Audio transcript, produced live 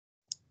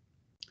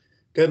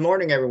Good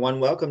morning, everyone.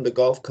 Welcome to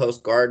Gulf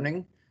Coast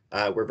Gardening.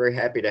 We're very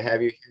happy to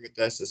have you here with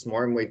us this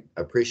morning. We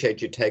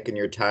appreciate you taking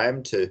your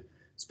time to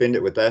spend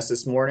it with us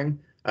this morning.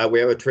 We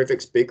have a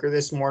terrific speaker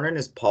this morning.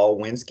 Is Paul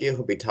Winski,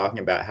 who'll be talking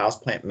about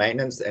houseplant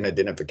maintenance and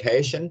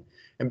identification.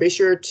 And be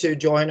sure to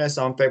join us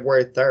on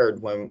February 3rd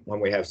when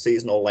we have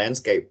seasonal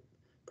landscape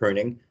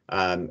pruning,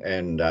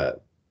 and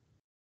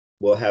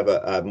we'll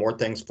have more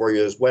things for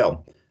you as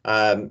well.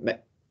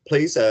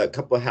 Please, a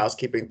couple of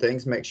housekeeping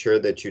things. Make sure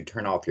that you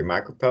turn off your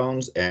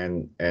microphones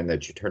and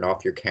that you turn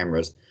off your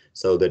cameras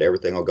so that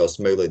everything will go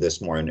smoothly this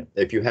morning.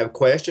 If you have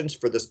questions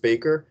for the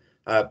speaker,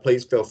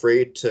 please feel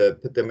free to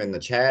put them in the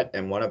chat,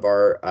 and one of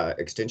our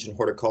extension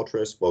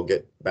horticulturists will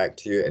get back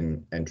to you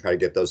and try to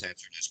get those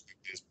answered as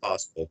quickly as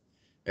possible.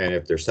 And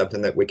if there's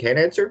something that we can't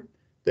answer,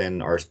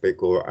 then our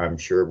speaker, I'm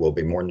sure, will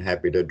be more than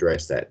happy to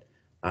address that.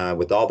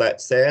 With all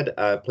that said,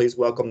 please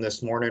welcome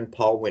this morning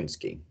Paul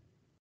Winski.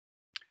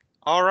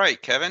 All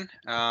right, Kevin.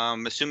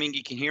 Assuming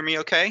you can hear me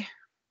okay?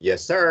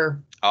 Yes,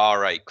 sir. All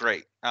right,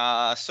 great.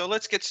 So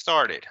let's get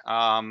started.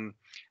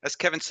 As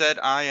Kevin said,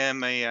 I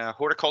am a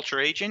horticulture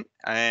agent,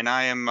 and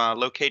I am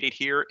located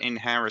here in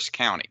Harris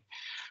County.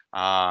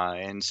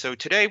 And so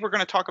today we're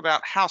going to talk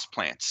about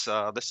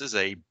houseplants. This is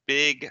a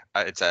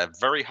it's a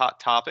very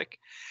hot topic.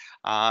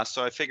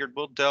 So I figured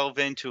we'll delve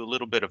into a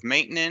little bit of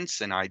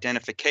maintenance and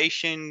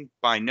identification.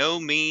 By no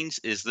means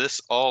is this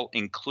all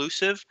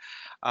inclusive,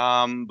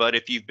 but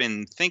if you've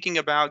been thinking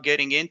about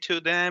getting into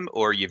them,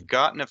 or you've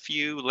gotten a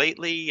few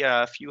lately,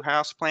 a few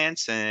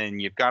houseplants,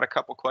 and you've got a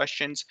couple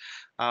questions,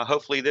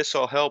 hopefully this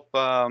will help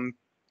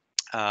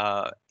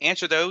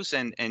answer those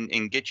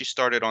and get you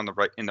started on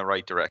in the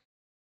right direction.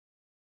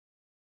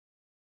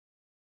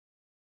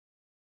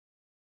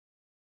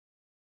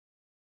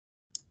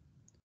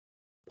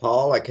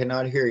 Paul, I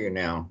cannot hear you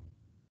now.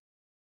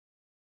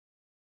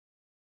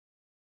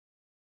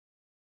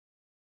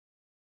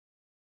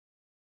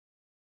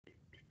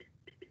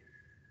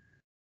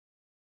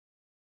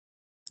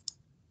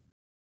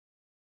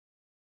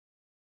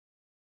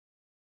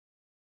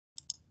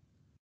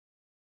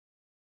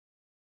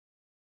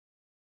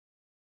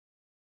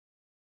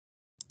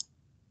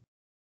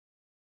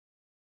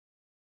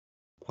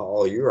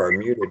 Paul, you are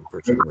muted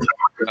for some reason.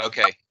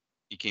 Okay,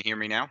 you can hear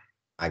me now?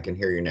 I can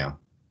hear you now.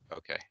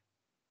 Okay.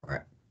 All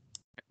right.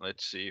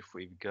 Let's see if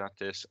we've got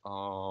this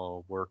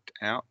all worked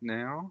out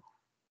now.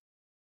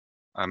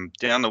 I'm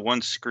down to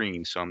one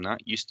screen, so I'm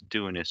not used to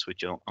doing this with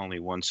only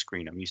one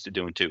screen. I'm used to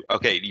doing two.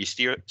 Okay, do you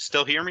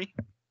still hear me?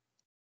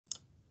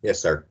 Yes,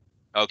 sir.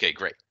 Okay,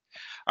 great.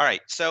 All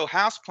right, so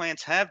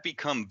houseplants have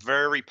become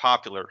very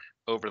popular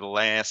over the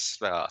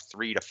last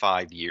 3 to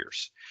 5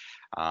 years.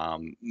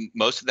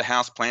 Most of the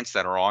house plants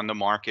that are on the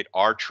market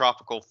are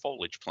tropical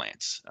foliage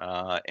plants.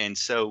 And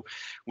so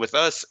with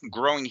us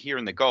growing here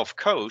in the Gulf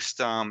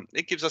Coast,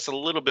 it gives us a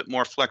little bit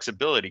more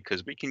flexibility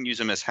because we can use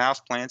them as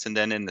house plants. And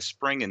then in the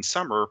spring and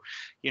summer,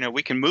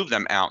 we can move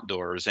them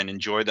outdoors and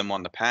enjoy them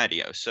on the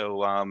patio.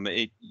 So,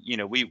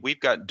 we've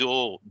got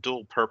dual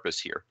purpose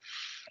here.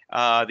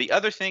 The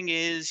other thing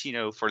is,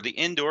 for the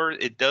indoor,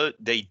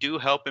 they do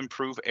help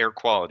improve air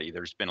quality.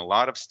 There's been a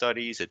lot of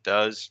studies. It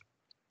does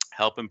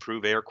help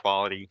improve air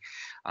quality.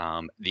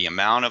 The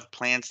amount of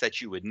plants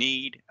that you would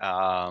need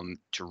to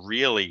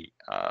really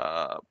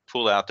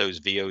pull out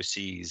those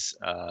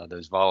VOCs,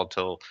 those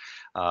volatile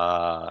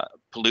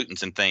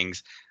pollutants and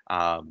things,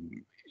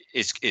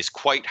 is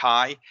quite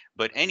high.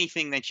 But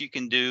anything that you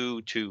can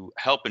do to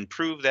help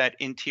improve that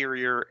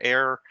interior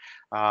air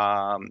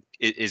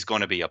is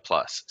going to be a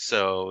plus.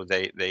 So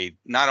they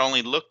not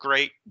only look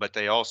great, but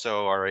they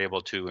also are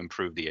able to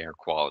improve the air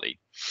quality.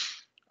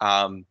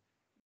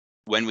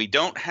 When we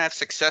don't have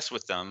success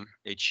with them,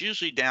 it's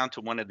usually down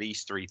to one of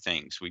these three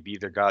things. We've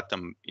either got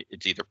them,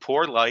 it's either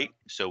poor light,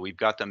 so we've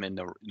got them in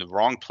the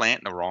wrong plant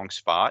in the wrong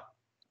spot.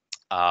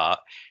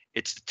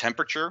 It's the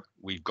temperature.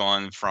 We've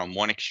gone from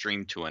one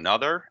extreme to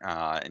another,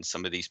 and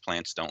some of these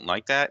plants don't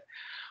like that.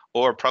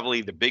 Or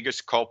probably the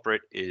biggest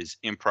culprit is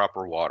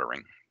improper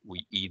watering.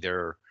 We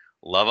either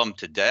love them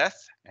to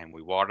death and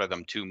we water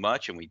them too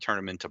much and we turn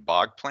them into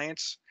bog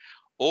plants,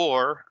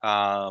 or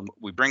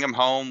we bring them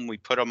home, we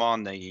put them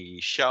on the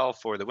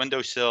shelf or the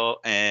windowsill,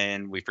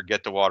 and we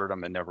forget to water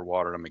them and never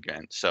water them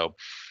again. So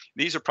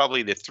these are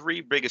probably the three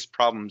biggest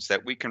problems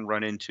that we can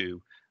run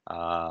into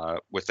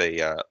with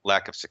a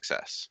lack of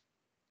success.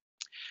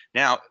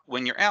 Now,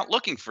 when you're out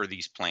looking for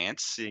these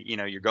plants,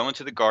 you're going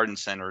to the garden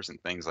centers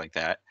and things like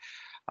that.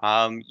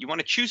 You want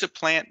to choose a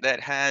plant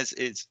that has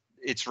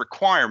its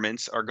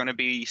requirements are going to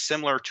be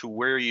similar to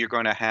where you're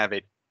going to have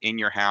it in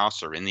your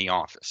house or in the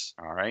office.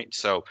 All right.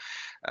 So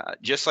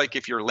just like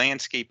if you're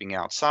landscaping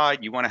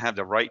outside, you want to have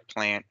the right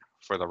plant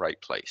for the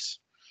right place.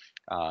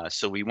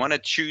 So we want to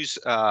choose,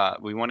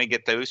 we want to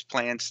get those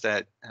plants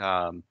that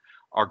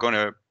are going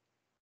to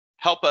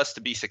help us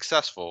to be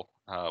successful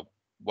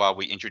while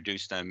we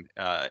introduce them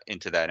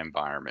into that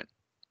environment.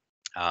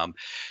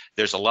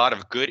 There's a lot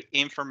of good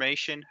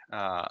information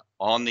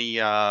on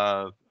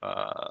the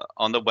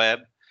web.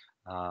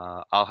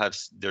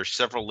 there's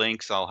several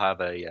links. I'll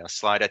have a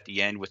slide at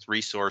the end with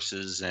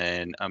resources,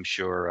 and I'm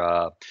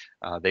sure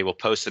they will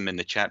post them in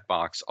the chat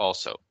box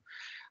also.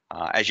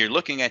 As you're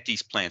looking at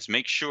these plants,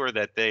 make sure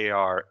that they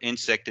are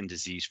insect and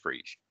disease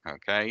free.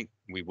 Okay,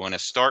 we want to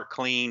start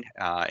clean,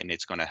 and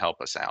it's going to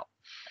help us out.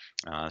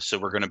 So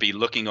we're going to be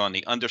looking on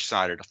the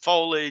underside of the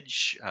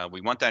foliage.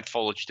 We want that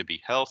foliage to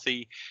be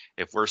healthy.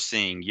 If we're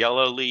seeing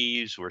yellow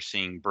leaves, we're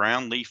seeing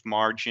brown leaf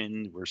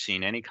margin, we're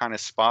seeing any kind of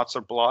spots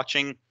or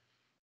blotching,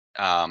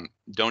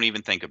 don't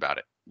even think about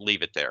it.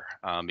 Leave it there,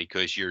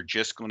 because you're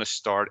just going to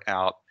start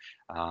out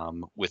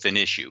with an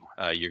issue.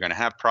 You're going to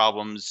have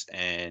problems,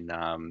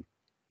 and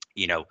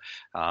you know,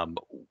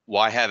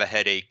 why have a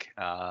headache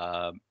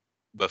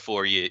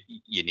before you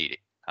need it?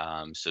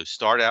 So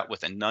start out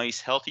with a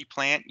nice healthy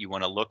plant. You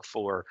want to look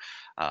for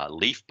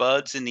leaf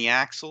buds in the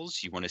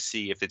axils. You want to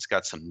see if it's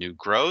got some new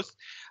growth.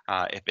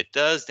 If it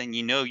does, then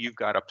you know you've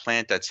got a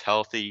plant that's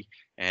healthy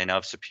and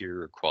of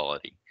superior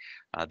quality.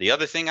 The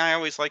other thing I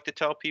always like to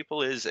tell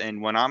people is,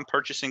 and when I'm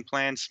purchasing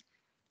plants,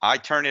 I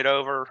turn it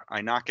over,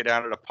 I knock it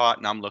out of the pot,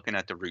 and I'm looking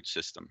at the root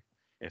system.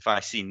 If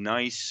I see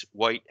nice,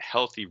 white,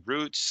 healthy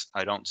roots,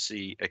 I don't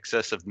see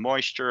excessive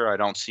moisture, I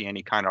don't see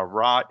any kind of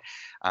rot.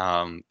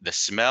 The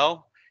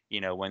smell,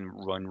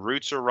 when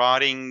roots are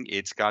rotting,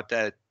 it's got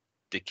that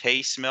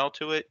decay smell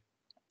to it.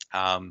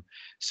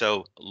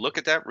 So look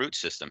at that root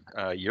system.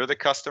 You're the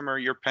customer,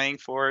 you're paying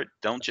for it.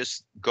 Don't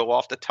just go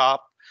off the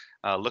top,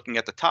 looking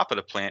at the top of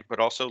the plant, but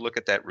also look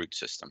at that root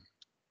system.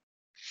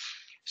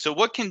 So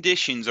what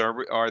conditions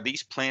are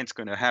these plants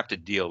going to have to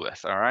deal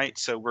with? All right,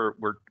 so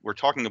we're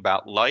talking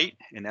about light,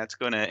 and that's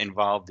going to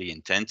involve the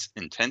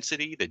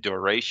intensity, the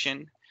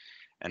duration,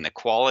 and the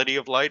quality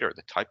of light or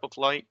the type of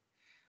light.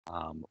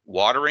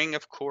 Watering,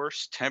 of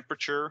course,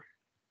 temperature,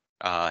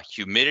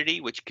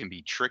 humidity, which can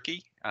be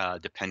tricky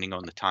depending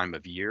on the time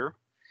of year.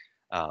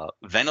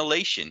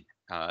 Ventilation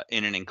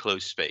in an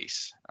enclosed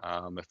space.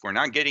 If we're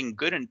not getting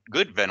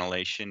good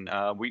ventilation,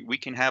 we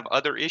can have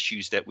other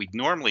issues that we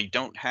normally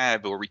don't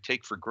have or we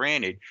take for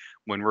granted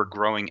when we're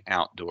growing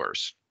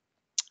outdoors.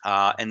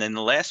 And then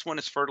the last one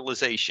is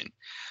fertilization.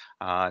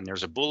 And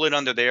there's a bullet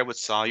under there with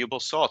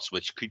soluble salts,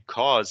 which could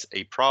cause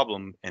a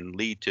problem and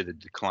lead to the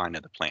decline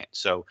of the plant.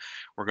 So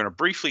we're going to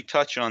briefly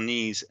touch on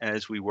these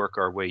as we work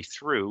our way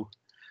through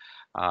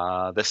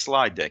the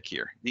slide deck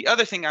here. The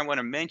other thing I want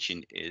to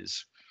mention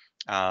is,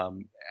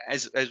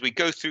 as we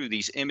go through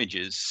these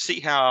images,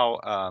 see how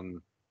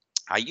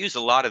I use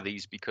a lot of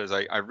these because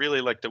I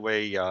really like the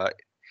way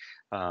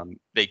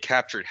they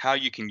captured how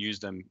you can use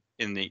them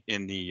in the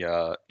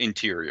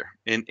interior,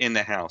 in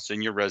the house,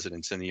 in your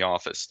residence, in the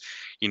office.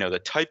 The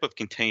type of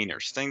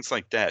containers, things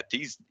like that.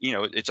 These,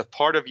 it's a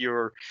part of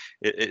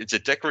it's a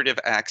decorative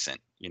accent.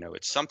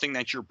 It's something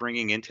that you're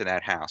bringing into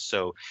that house.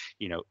 So,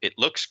 it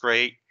looks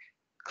great,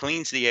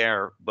 cleans the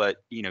air, but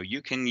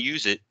you can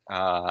use it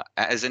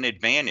as an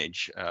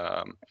advantage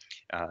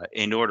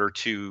in order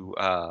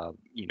to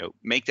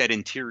make that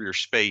interior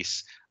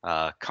space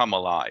come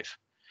alive.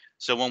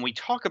 So when we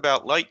talk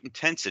about light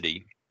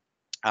intensity,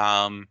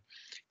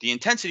 the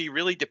intensity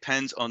really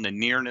depends on the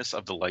nearness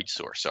of the light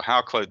source. So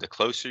the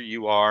closer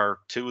you are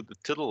to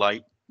the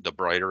light, the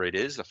brighter it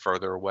is. The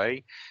further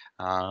away,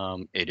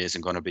 it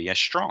isn't going to be as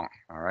strong.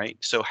 All right.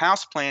 So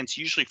houseplants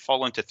usually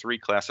fall into three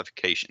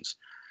classifications: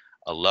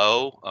 a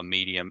low, a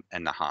medium,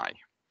 and the high.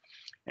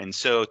 And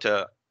so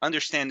to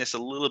understand this a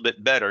little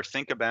bit better,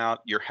 think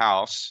about your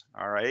house,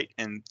 all right?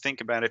 And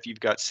think about if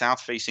you've got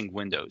south-facing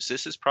windows.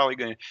 This is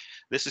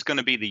going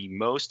to be the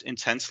most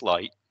intense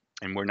light,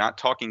 and we're not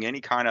talking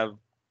any kind of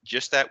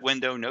just that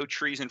window, no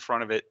trees in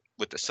front of it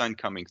with the sun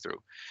coming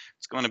through.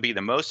 It's going to be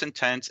the most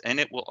intense, and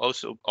it will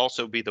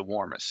also be the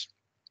warmest.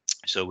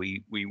 So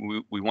we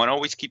want to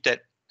always keep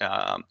that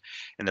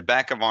in the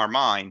back of our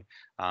mind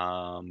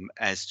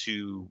as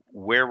to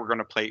where we're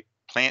going to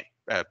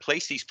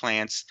place these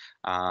plants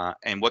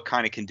and what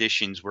kind of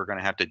conditions we're going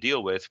to have to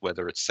deal with,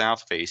 whether it's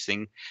south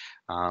facing.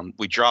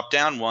 We drop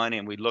down one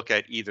and we look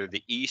at either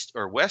the east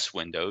or west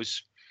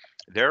windows.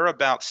 They're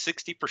about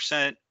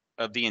 60%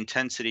 of the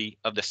intensity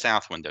of the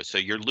south window. So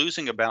you're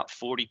losing about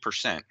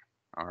 40%.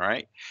 All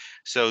right.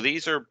 So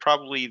these are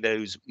probably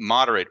those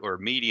moderate or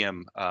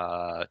medium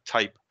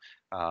type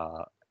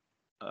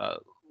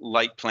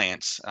light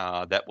plants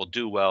that will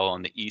do well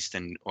on the east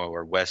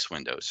or west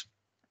windows.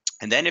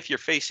 And then if you're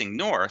facing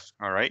north,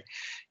 all right,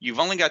 you've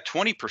only got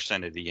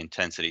 20% of the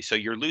intensity. So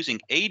you're losing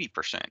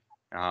 80%.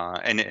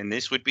 And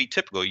this would be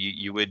typical.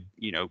 You would,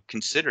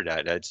 consider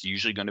that. That's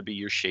usually going to be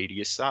your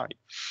shadiest side.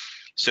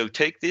 So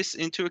take this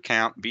into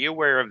account. Be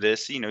aware of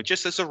this,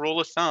 just as a rule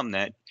of thumb,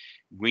 that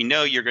we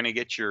know you're going to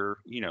get your,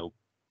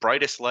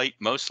 brightest light,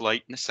 most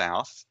light in the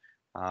south.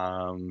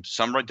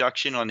 Some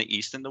reduction on the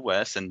east and the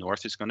west, and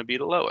north is going to be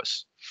the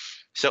lowest.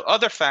 So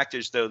other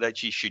factors, though,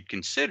 that you should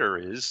consider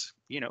is,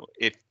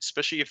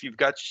 especially if you've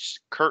got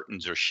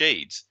curtains or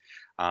shades,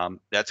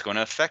 that's going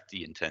to affect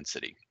the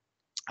intensity.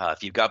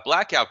 If you've got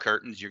blackout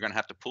curtains, you're going to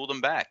have to pull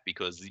them back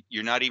because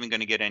you're not even going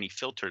to get any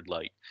filtered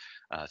light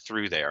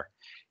through there.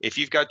 If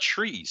you've got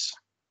trees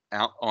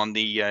out on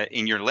the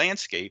in your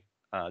landscape,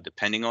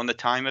 depending on the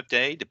time of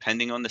day,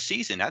 depending on the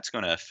season, that's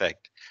going to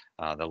affect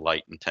the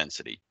light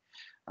intensity.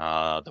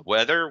 The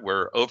weather,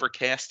 we're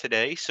overcast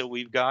today, so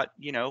we've got,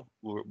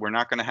 we're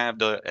not going to have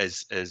the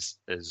as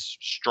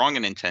strong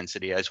an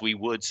intensity as we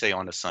would say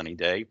on a sunny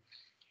day.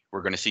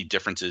 We're going to see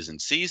differences in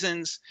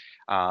seasons.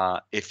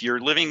 If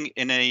you're living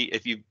in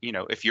if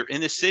you're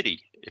in the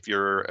city, if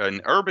you're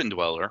an urban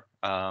dweller,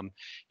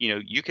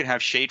 you can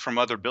have shade from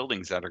other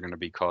buildings that are going to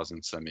be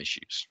causing some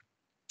issues.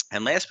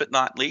 And last but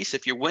not least,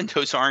 if your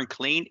windows aren't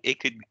clean, it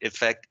could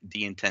affect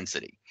the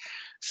intensity.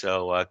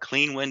 So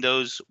clean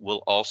windows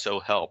will also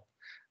help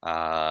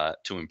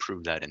to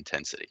improve that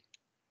intensity.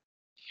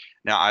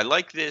 Now, I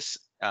like this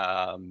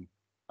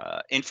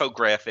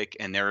infographic,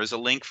 and there is a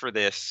link for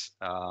this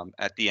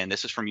at the end.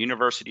 This is from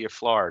University of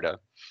Florida,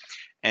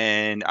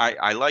 and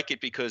I like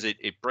it because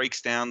it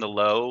breaks down the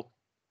low,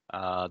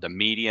 the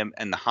medium,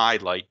 and the high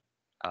light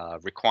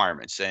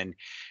requirements. And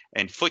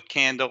foot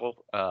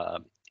candle,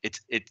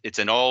 it's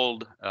an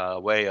old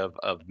way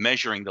of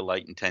measuring the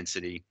light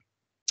intensity,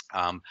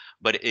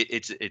 but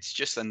it's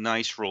just a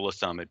nice rule of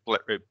thumb.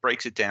 It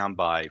breaks it down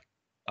by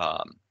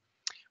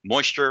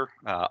moisture,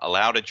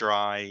 allowed to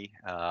dry,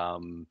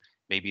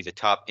 maybe the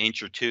top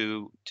inch or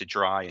two to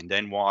dry, and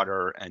then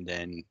water, and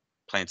then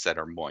plants that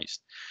are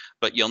moist.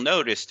 But you'll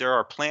notice there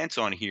are plants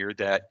on here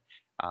that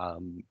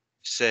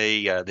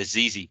say the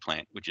ZZ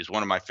plant, which is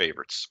one of my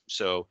favorites.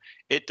 So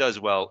it does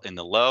well in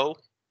the low,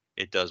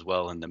 it does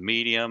well in the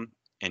medium,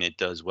 and it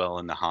does well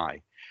in the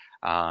high.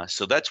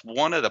 So that's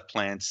one of the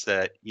plants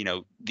that,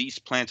 these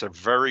plants are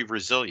very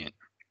resilient.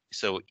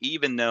 So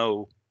even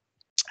though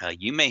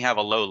you may have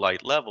a low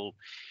light level,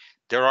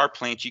 there are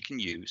plants you can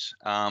use,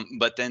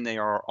 but then they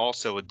are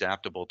also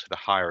adaptable to the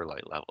higher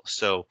light level.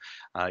 So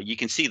you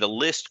can see the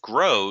list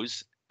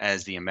grows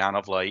as the amount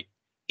of light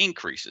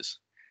increases.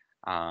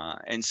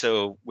 And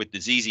so with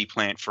the ZZ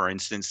plant, for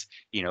instance,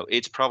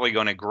 it's probably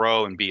going to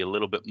grow and be a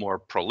little bit more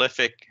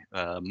prolific,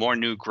 more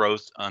new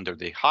growth under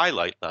the high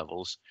light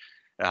levels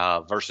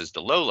versus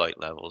the low light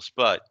levels.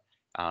 But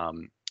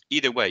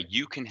either way,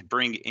 you can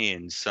bring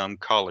in some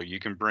color, you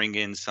can bring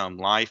in some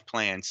live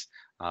plants,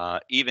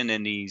 even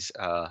in these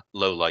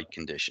low light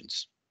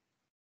conditions.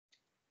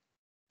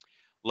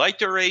 Light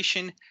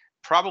duration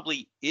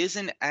probably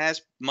isn't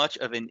as much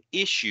of an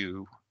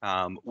issue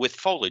with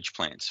foliage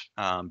plants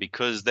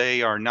because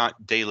they are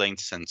not day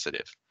length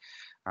sensitive.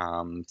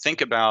 Think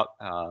about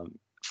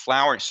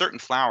certain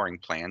flowering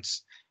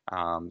plants.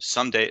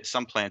 Some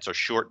plants are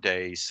short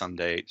days, some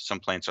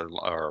plants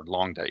are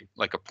long day.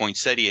 Like a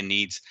poinsettia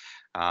needs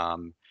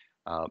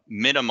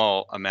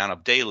minimal amount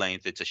of day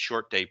length. It's a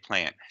short day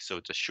plant, so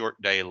it's a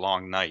short day,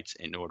 long nights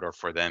in order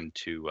for them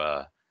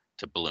to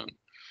bloom.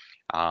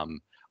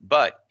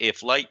 But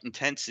if light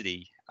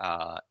intensity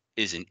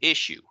is an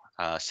issue,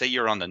 say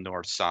you're on the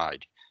north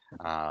side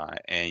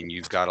and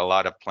you've got a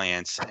lot of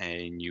plants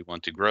and you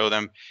want to grow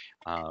them,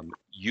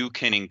 you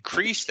can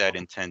increase that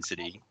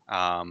intensity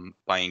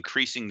by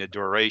increasing the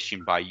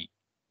duration by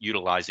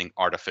utilizing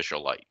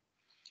artificial light.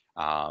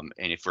 And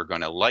if we're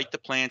going to light the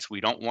plants, we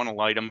don't want to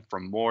light them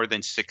for more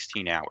than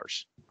 16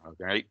 hours.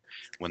 Okay,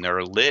 when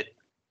they're lit,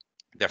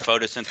 they're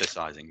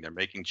photosynthesizing, they're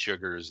making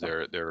sugars,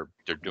 they're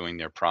doing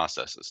their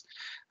processes.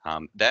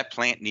 That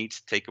plant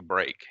needs to take a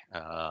break.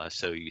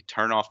 So you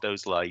turn off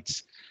those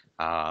lights,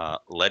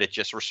 let it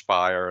just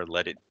respire,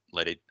 let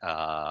it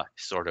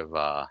sort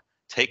of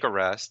take a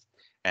rest,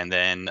 and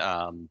then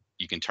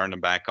you can turn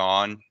them back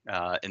on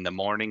in the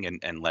morning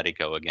and let it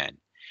go again.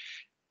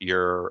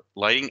 Your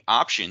lighting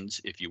options,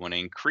 if you want to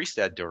increase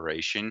that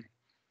duration,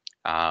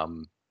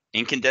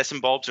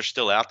 incandescent bulbs are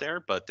still out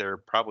there, but they're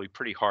probably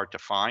pretty hard to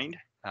find.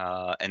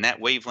 And that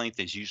wavelength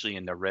is usually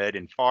in the red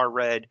and far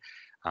red.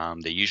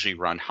 They usually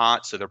run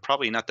hot, so they're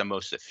probably not the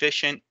most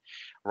efficient.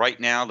 Right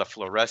now, the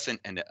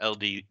fluorescent and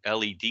the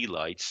LED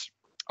lights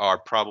are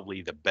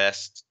probably the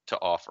best to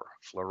offer.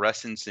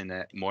 Fluorescence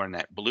more in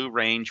that blue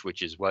range,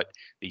 which is what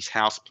these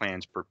house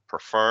plants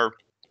prefer.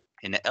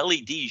 And the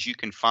LEDs, you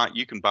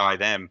can buy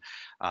them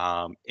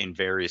in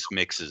various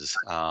mixes.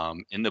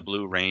 In the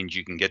blue range,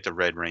 you can get the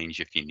red range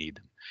if you need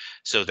them.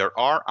 So there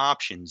are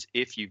options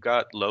if you've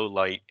got low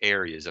light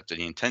areas. If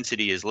the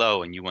intensity is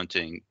low and you want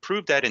to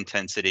improve that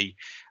intensity,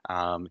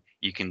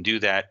 you can do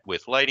that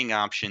with lighting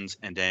options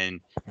and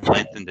then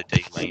lengthen the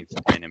day length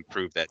and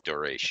improve that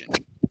duration.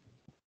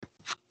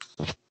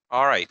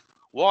 All right,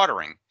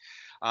 watering.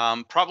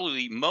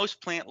 Probably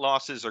most plant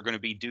losses are going to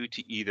be due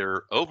to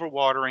either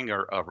overwatering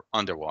or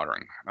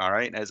underwatering. All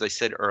right, as I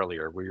said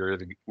earlier,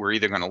 we're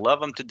either going to love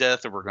them to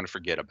death or we're going to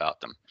forget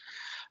about them.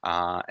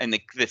 And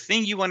the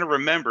thing you want to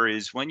remember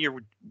is when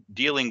you're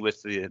dealing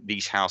with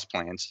these house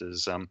plants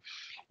is,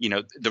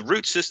 the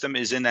root system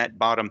is in that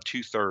bottom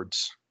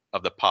 2/3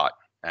 of the pot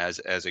as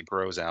it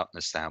grows out and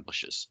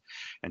establishes.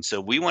 And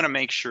so we want to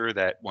make sure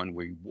that when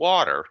we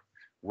water,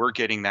 we're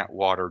getting that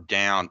water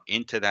down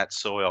into that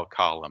soil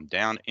column,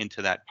 down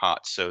into that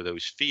pot. So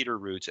those feeder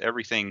roots,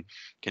 everything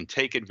can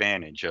take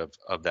advantage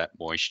of that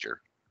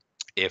moisture.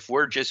 If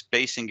we're just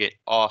basing it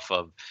off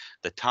of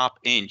the top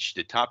inch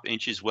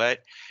is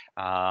wet,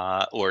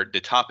 or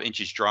the top inch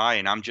is dry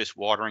and I'm just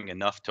watering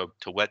enough to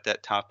wet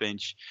that top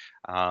inch,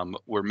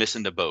 we're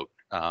missing the boat.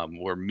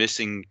 We're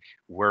missing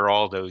where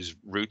all those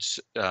roots,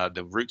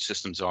 the root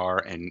systems are,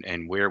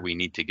 and where we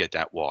need to get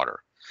that water.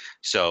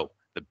 So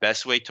the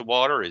best way to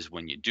water is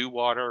when you do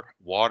water,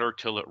 water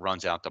till it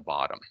runs out the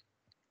bottom.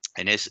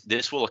 And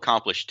this will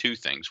accomplish two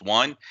things.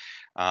 One,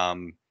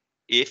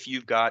 if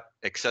you've got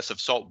excessive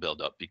salt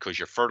buildup because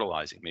you're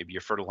fertilizing, maybe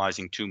you're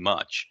fertilizing too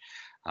much,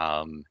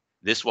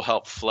 this will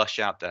help flush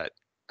out that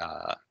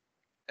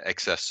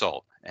excess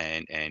salt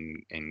and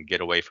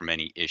get away from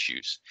any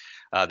issues.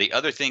 The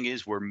other thing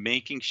is we're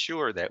making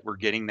sure that we're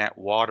getting that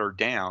water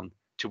down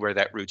to where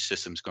that root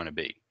system's going to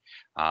be,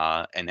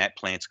 and that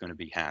plant's going to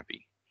be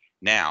happy.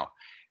 Now,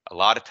 a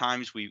lot of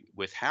times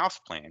with house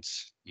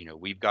plants,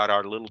 we've got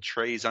our little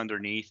trays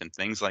underneath and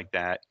things like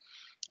that.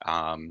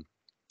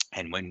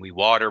 And when we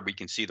water, we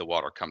can see the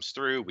water comes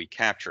through, we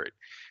capture it.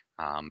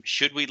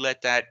 Should we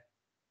let that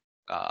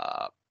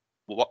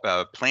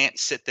plant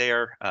sit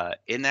there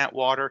in that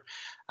water?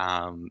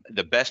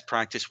 The best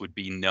practice would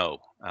be no.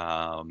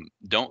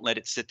 Don't let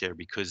it sit there,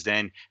 because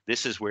then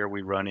this is where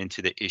we run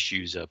into the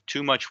issues of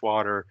too much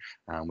water.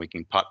 We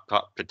can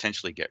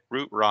potentially get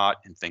root rot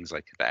and things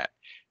like that.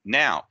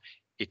 Now,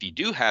 if you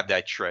do have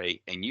that tray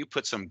and you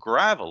put some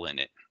gravel in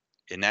it,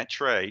 in that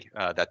tray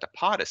that the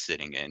pot is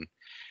sitting in,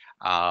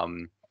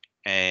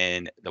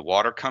 and the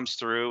water comes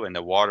through and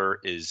the water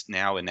is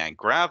now in that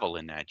gravel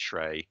in that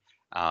tray,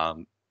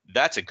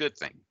 that's a good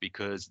thing,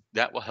 because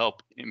that will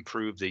help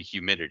improve the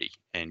humidity,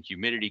 and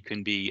humidity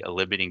can be a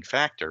limiting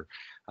factor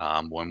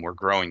when we're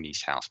growing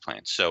these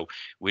houseplants. So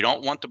we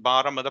don't want the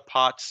bottom of the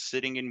pot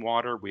sitting in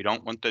water. We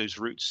don't want those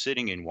roots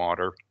sitting in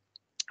water.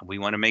 We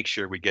want to make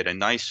sure we get a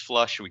nice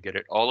flush. We get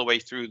it all the way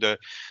through the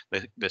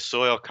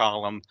soil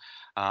column.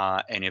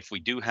 And if we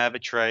do have a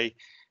tray,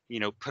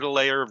 put a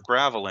layer of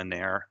gravel in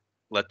there.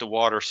 Let the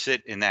water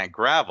sit in that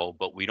gravel,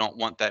 but we don't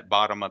want that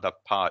bottom of the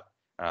pot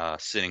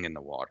sitting in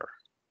the water.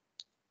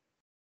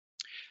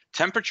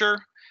 Temperature,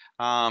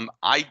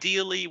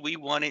 ideally we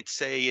want it,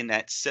 say, in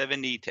that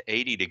 70 to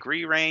 80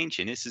 degree range,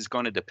 and this is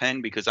going to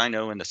depend, because I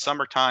know in the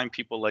summertime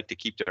people like to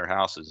keep their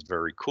houses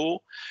very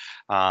cool.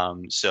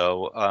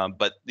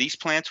 But these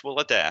plants will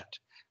adapt.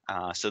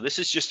 So this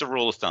is just a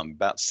rule of thumb,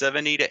 about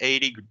 70 to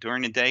 80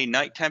 during the day.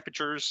 Night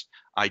temperatures,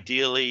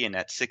 ideally in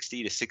that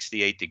 60 to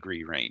 68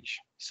 degree range.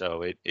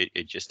 So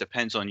it just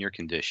depends on your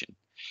condition.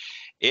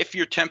 If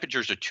your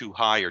temperatures are too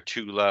high or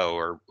too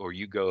low, or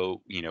you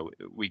go,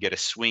 we get a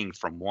swing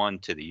from one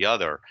to the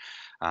other,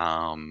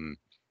 the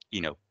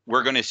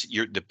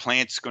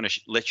plant's going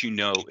to let you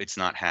know it's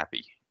not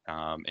happy.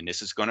 And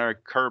this is going to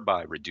occur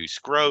by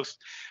reduced growth.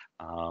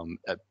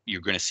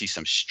 You're going to see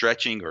some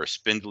stretching or a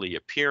spindly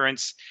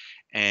appearance,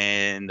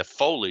 and the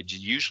foliage,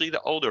 usually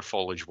the older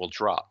foliage, will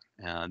drop.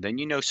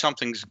 Then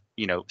something's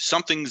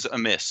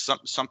amiss,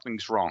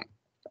 something's wrong.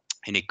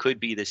 And it could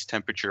be this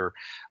temperature,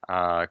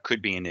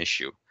 could be an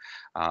issue.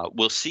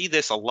 We'll see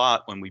this a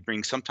lot when we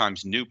bring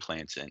sometimes new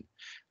plants in.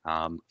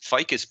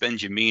 Ficus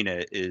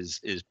benjamina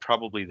is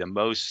probably the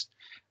most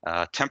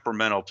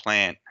temperamental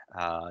plant.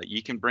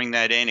 You can bring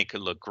that in, it could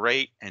look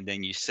great, and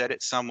then you set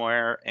it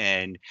somewhere,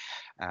 and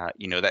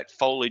that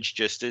foliage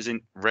just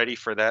isn't ready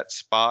for that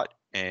spot,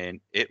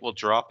 and it will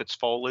drop its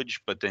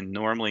foliage, but then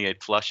normally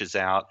it flushes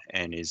out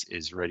and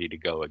is ready to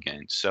go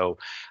again. So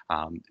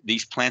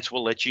these plants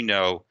will let you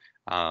know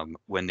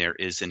when there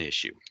is an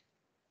issue.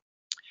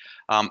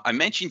 I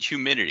mentioned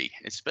humidity,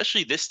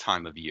 especially this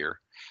time of year.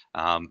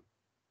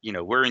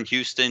 We're in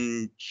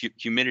Houston,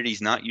 humidity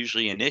is not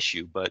usually an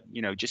issue, but,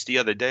 just the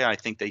other day, I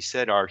think they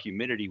said our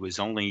humidity was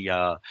only,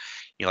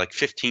 like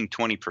 15,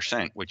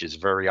 20%, which is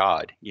very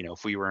odd.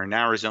 If we were in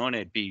Arizona,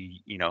 it'd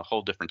be, a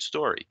whole different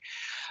story.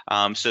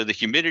 So the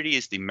humidity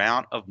is the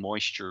amount of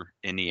moisture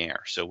in the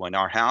air. So when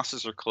our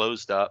houses are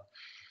closed up,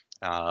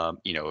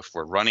 if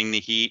we're running the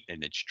heat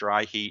and it's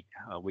dry heat,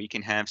 we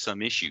can have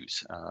some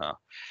issues.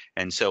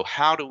 And so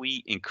how do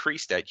we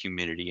increase that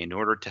humidity in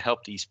order to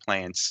help these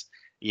plants,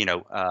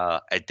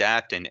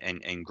 adapt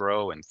and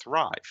grow and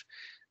thrive?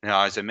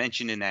 Now, as I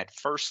mentioned in that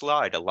first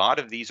slide, a lot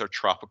of these are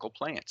tropical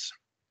plants.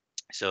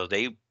 So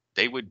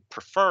they would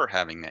prefer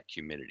having that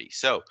humidity.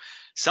 So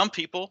some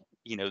people,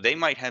 they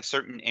might have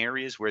certain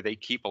areas where they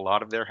keep a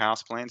lot of their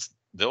houseplants.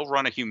 They'll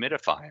run a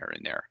humidifier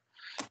in there.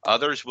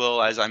 Others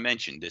will, as I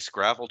mentioned, this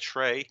gravel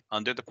tray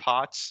under the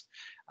pots.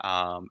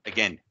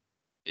 Again,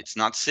 it's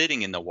not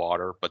sitting in the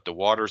water, but the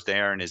water's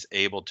there and is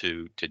able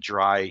to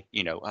dry.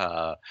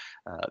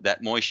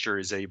 That moisture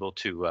is able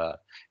to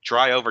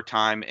dry over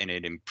time, and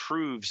it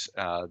improves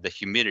the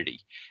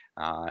humidity.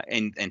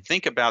 And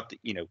think about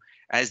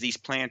as these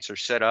plants are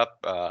set up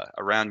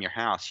around your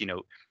house,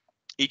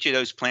 each of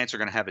those plants are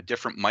going to have a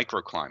different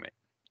microclimate.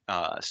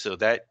 So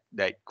that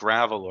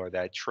gravel or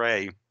that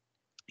tray,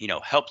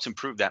 helps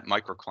improve that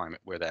microclimate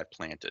where that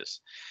plant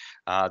is.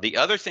 The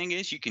other thing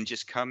is you can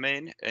just come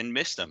in and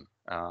mist them.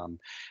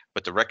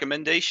 But the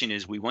recommendation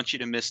is we want you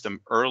to mist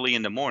them early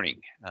in the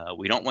morning.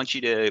 We don't want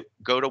you to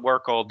go to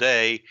work all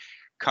day,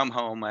 come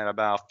home at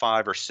about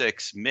 5 or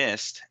 6,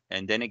 mist,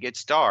 and then it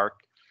gets dark.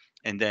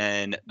 and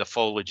then the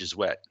foliage is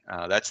wet.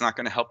 That's not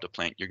going to help the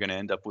plant. You're going to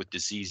end up with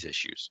disease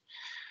issues.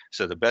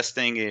 So the best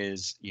thing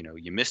is,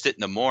 you mist it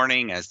in the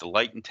morning as the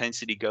light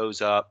intensity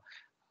goes up.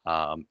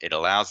 It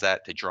allows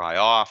that to dry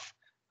off.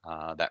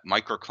 That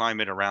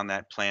microclimate around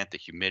that plant, the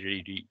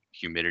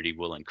humidity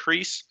will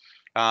increase,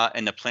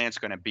 and the plant's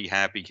going to be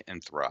happy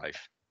and thrive.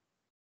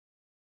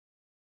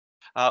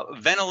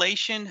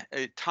 Ventilation,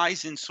 it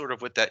ties in sort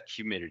of with that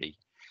humidity.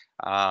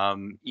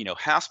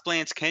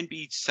 Houseplants can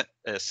be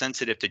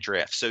sensitive to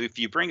draft. So if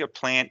you bring a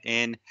plant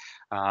in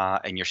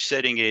and you're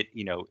setting it,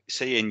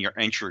 say in your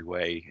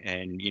entryway,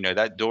 and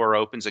that door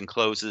opens and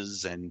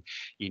closes, and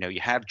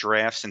you have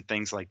drafts and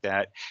things like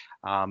that.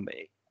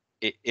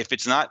 If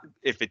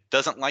it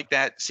doesn't like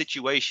that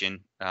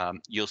situation,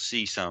 you'll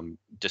see some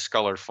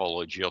discolored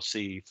foliage. You'll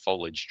see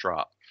foliage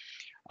drop.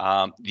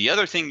 The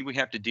other thing we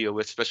have to deal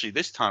with, especially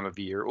this time of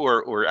year,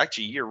 or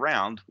actually year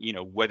round,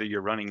 whether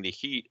you're running the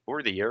heat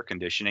or the air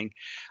conditioning,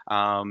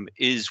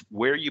 is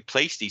where you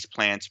place these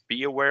plants.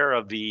 Be aware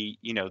of the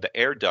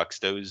air ducts,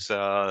 those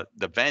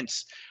the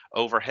vents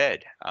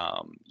overhead.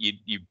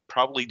 You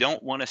probably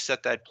don't want to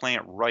set that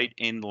plant right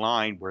in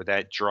line where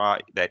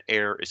that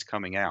air is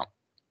coming out.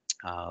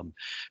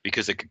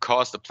 Because it could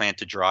cause the plant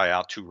to dry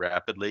out too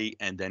rapidly,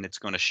 and then it's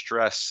going to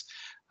stress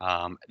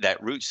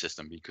that root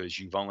system, because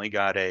you've only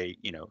got a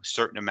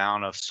certain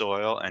amount of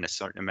soil and a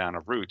certain amount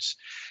of roots,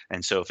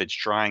 and so if it's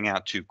drying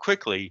out too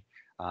quickly,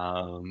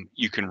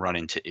 you can run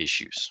into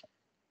issues.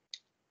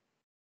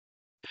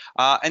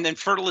 And then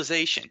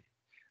fertilization.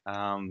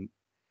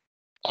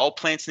 All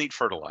plants need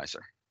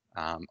fertilizer.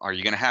 Are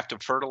you going to have to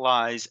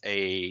fertilize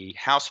a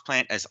house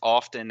plant as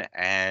often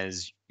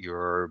as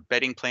your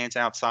bedding plants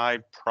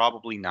outside?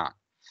 Probably not.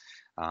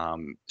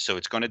 So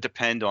it's going to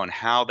depend on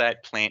how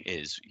that plant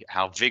is,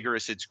 how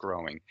vigorous it's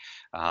growing,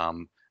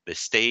 the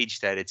stage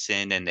that it's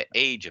in, and the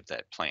age of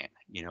that plant.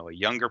 A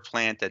younger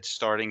plant that's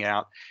starting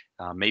out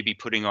may be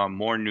putting on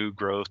more new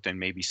growth than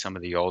maybe some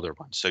of the older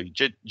ones. So you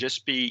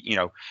just be,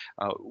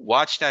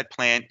 watch that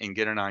plant and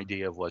get an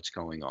idea of what's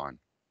going on.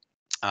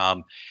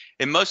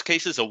 In most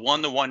cases, a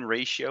 1-to-1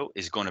 ratio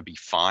is going to be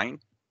fine.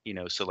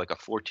 So like a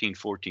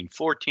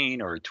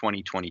 14-14-14 or a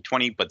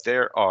 20-20-20, but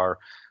there are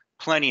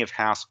plenty of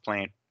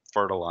houseplant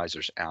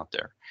fertilizers out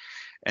there,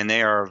 and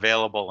they are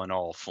available in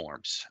all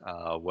forms,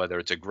 whether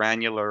it's a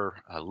granular,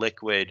 a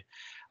liquid,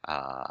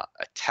 a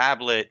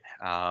tablet.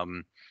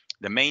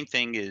 The main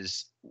thing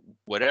is,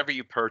 whatever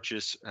you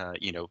purchase,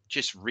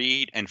 just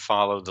read and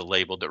follow the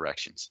label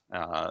directions,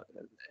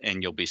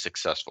 and you'll be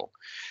successful.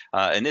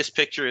 In this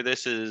picture,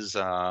 this is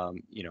a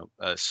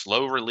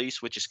slow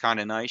release, which is kind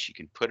of nice. You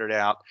can put it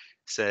out,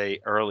 say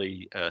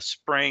early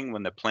spring,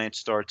 when the plant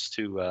starts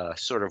to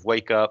sort of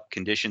wake up,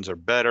 conditions are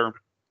better.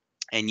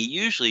 And you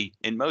usually,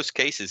 in most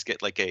cases,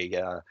 get like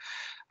a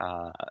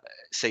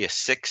say a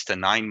 6 to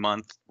 9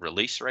 month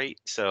release rate.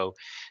 So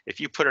if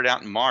you put it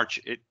out in March,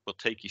 it will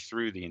take you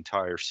through the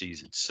entire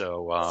season.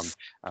 So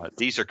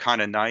these are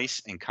kind of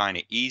nice and kind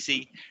of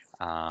easy.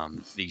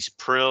 These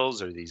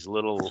prills, or these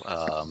little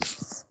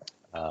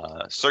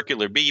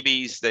circular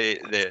BBs,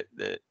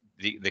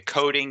 the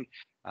coating,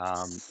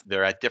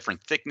 they're at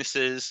different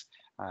thicknesses,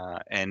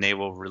 and they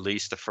will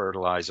release the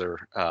fertilizer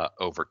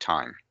over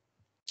time.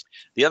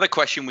 The other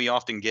question we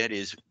often get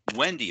is,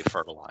 when do you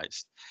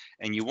fertilize?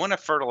 And you want to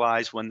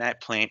fertilize when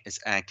that plant is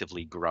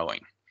actively growing.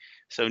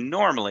 So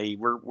normally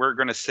we're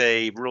going to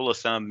say, rule of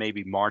thumb,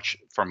 maybe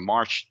from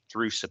March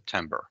through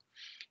September.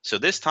 So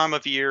this time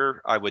of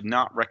year, I would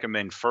not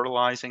recommend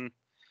fertilizing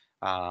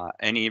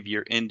any of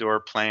your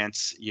indoor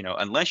plants,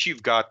 unless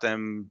you've got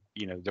them,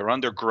 they're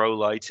under grow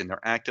lights and they're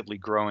actively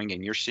growing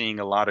and you're seeing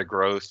a lot of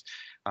growth.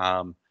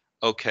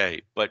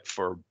 Okay, but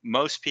for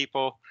most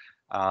people,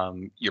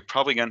 you're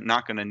probably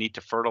not going to need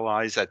to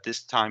fertilize at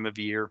this time of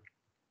year.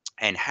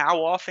 And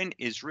how often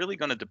is really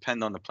going to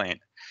depend on the plant.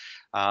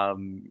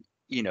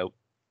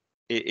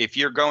 If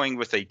you're going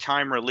with a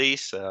time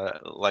release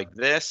like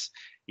this,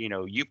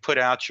 you put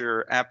out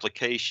your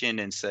application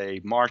in,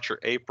 say, March or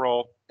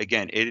April,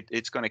 again,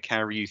 it's going to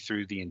carry you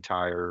through the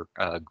entire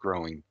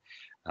growing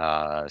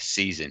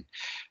season.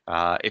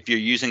 If you're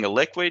using a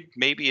liquid,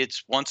 maybe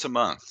it's once a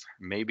month,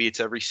 maybe it's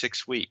every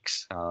 6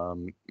 weeks.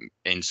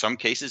 In some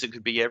cases, it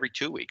could be every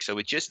 2 weeks. So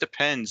it just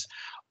depends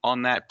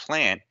on that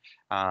plant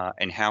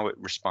and how it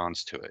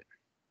responds to it.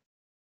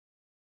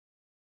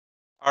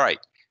 All right.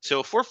 So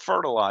if we're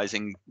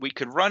fertilizing, we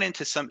could run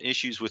into some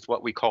issues with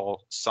what we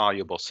call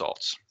soluble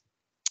salts.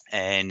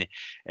 And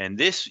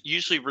this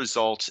usually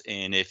results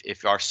in,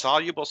 if our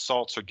soluble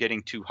salts are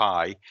getting too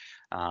high,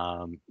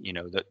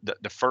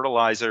 the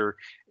fertilizer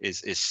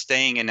is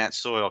staying in that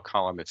soil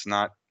column. It's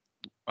not,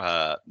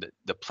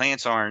 the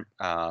plants aren't,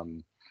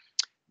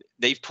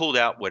 they've pulled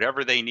out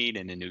whatever they need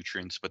in the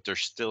nutrients, but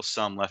there's still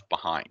some left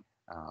behind.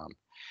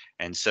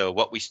 And so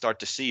what we start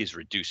to see is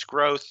reduced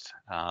growth,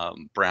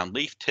 brown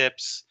leaf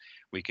tips.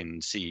 We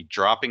can see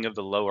dropping of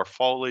the lower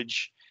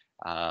foliage,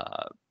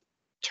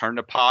 turn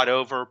the pot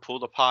over, pull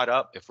the pot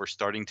up. If we're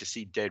starting to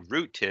see dead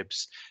root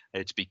tips,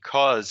 it's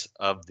because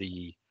of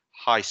the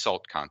high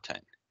salt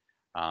content.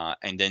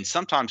 And then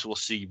sometimes we'll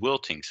see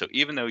wilting. So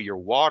even though you're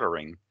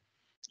watering,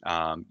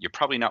 you're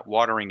probably not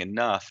watering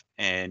enough,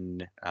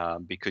 and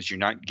because you're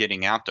not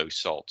getting out those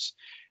salts.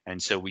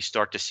 And so we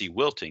start to see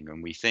wilting,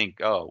 and we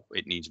think, oh,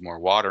 it needs more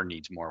water,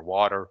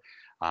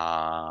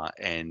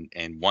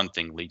 and one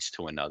thing leads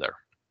to another.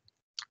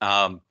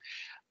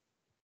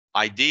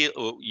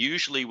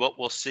 Usually what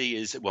we'll see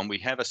is when we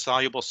have a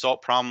soluble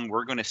salt problem,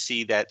 we're going to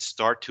see that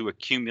start to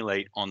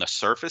accumulate on the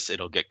surface.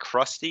 It'll get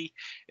crusty.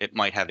 It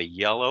might have a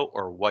yellow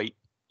or white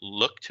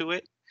look to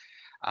it.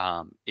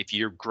 If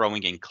you're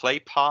growing in clay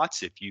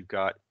pots, if you've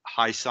got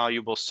high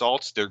soluble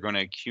salts, they're going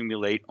to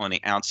accumulate on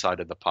the outside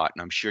of the pot.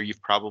 And I'm sure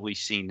you've probably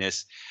seen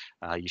this.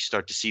 You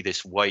start to see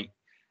this white,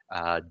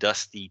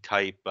 dusty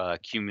type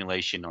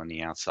accumulation on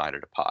the outside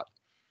of the pot.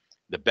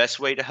 The best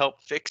way to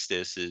help fix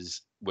this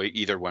is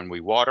either when we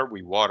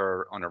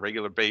water on a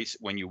regular basis.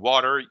 When you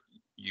water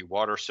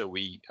so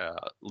we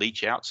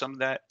leach out some of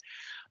that.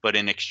 But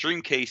in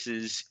extreme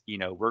cases,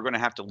 we're going to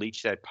have to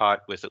leach that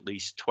pot with at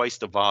least twice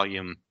the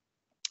volume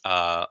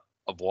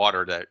of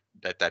water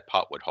that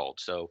pot would hold.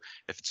 So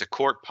if it's a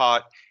quart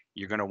pot,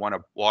 you're going to want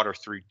to water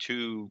through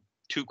two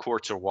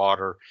quarts of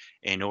water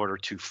in order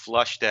to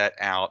flush that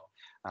out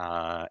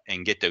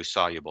and get those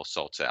soluble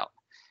salts out.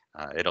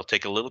 It'll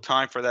take a little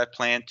time for that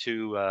plant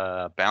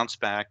to bounce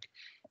back,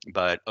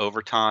 but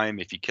over time,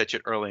 if you catch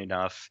it early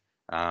enough,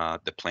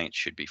 the plant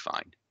should be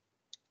fine.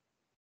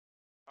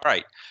 All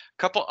right, a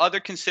couple other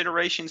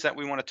considerations that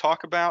we want to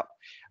talk about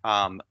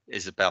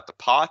is about the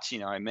pots.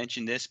 I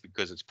mentioned this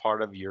because it's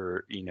part of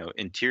your,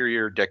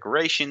 interior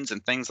decorations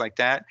and things like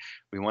that.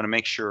 We want to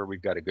make sure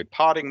we've got a good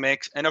potting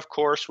mix. And of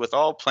course, with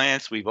all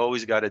plants, we've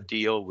always got to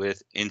deal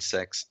with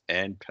insects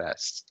and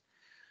pests.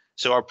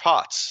 So our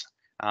pots,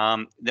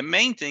 the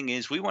main thing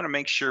is we want to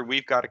make sure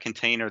we've got a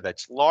container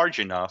that's large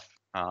enough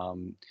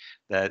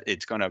that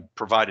it's going to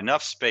provide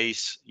enough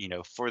space,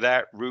 for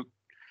that root,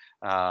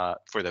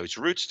 for those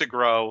roots to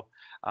grow.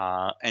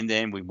 And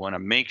then we want to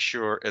make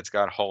sure it's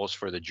got holes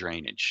for the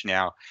drainage.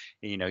 Now,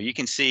 you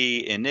can see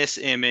in this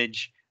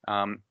image,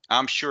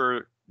 I'm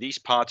sure these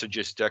pots are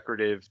just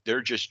decorative.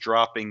 They're just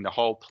dropping the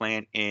whole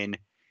plant in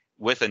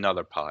with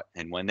another pot.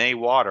 And when they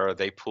water,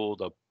 they pull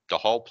the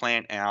whole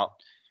plant out,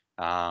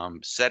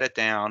 set it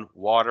down,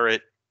 water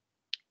it,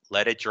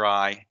 let it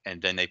dry,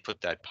 and then they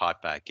put that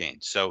pot back in.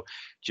 So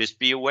just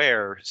be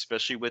aware,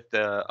 especially with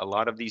a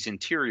lot of these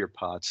interior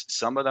pots,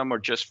 some of them are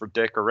just for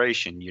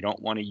decoration. You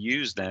don't want to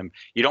use them.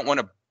 You don't want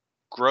to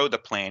grow the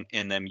plant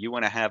in them. You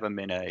want to have them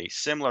in a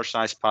similar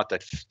size pot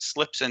that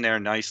slips in there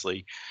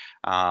nicely.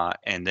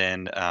 And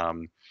then,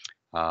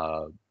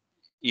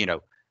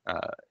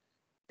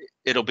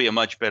 it'll be a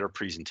much better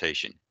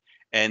presentation.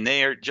 And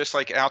they are just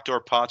like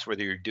outdoor pots,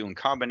 whether you're doing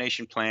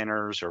combination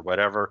planters or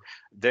whatever,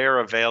 they're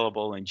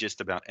available in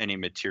just about any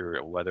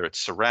material, whether it's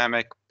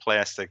ceramic,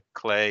 plastic,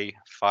 clay,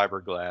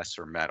 fiberglass,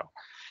 or metal.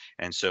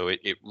 And so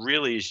it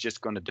really is just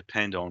going to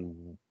depend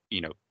on,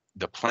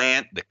 the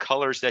plant, the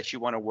colors that you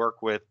want to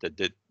work with,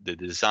 the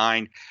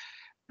design,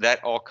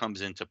 that all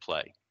comes into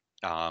play.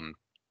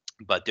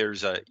 But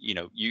there's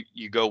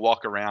you go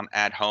walk around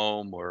at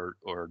home or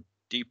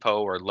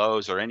Depot or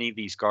Lowe's or any of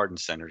these garden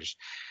centers,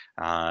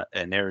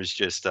 and there's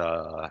just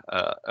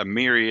a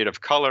myriad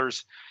of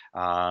colors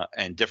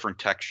and different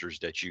textures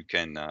that you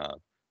can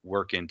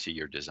work into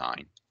your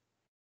design.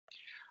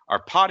 Our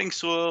potting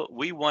soil,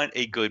 we want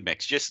a good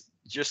mix,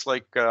 just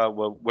like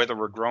whether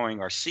we're growing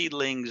our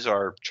seedlings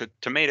or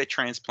tomato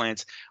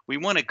transplants, we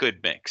want a good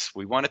mix.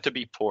 We want it to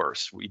be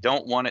porous. We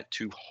don't want it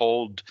to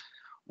hold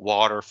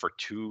water for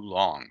too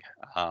long.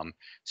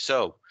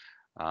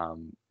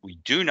 We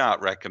do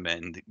not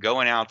recommend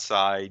going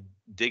outside,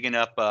 digging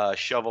up a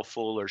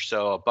shovelful or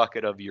so, a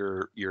bucket of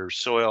your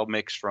soil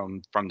mix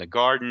from the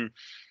garden,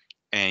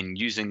 and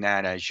using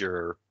that as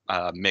your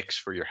mix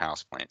for your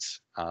houseplants.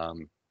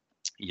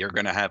 You're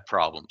going to have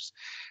problems.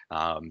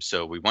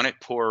 So we want it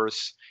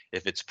porous.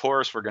 If it's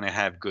porous, we're going to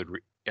have good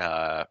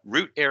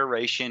root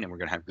aeration, and we're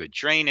going to have good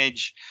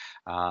drainage.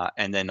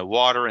 And then the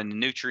water and the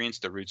nutrients,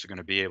 the roots are going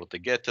to be able to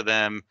get to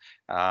them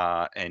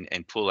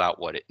and pull out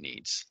what it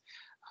needs.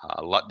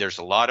 There's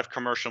a lot of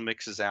commercial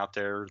mixes out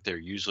there. They're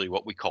usually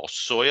what we call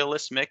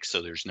soilless mix,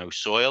 so there's no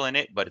soil in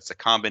it, but it's a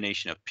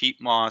combination of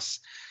peat moss,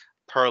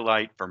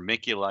 perlite,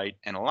 vermiculite,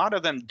 and a lot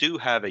of them do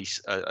have a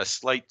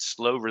slight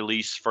slow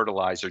release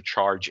fertilizer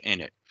charge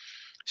in it.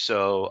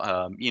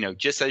 So,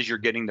 just as you're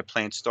getting the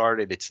plant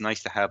started, it's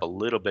nice to have a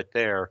little bit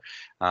there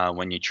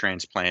when you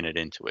transplant it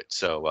into it.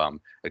 So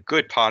a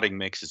good potting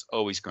mix is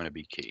always going to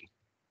be key.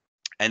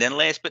 And then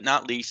last but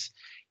not least,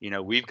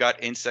 we've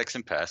got insects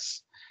and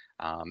pests.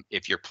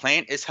 If your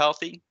plant is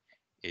healthy,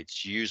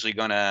 it's usually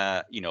going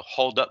to,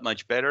 hold up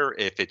much better.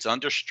 If it's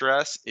under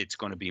stress, it's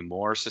going to be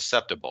more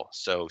susceptible.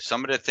 So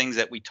some of the things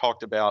that we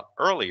talked about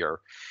earlier,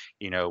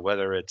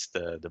 whether it's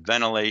the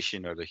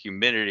ventilation or the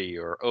humidity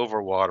or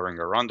overwatering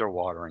or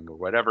underwatering or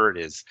whatever it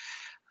is,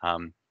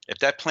 if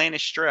that plant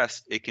is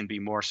stressed, it can be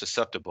more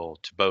susceptible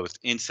to both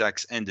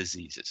insects and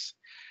diseases.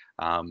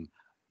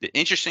 The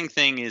interesting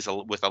thing is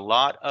with a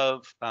lot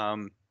of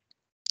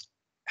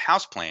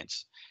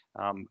houseplants,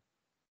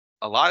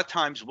 a lot of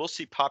times we'll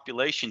see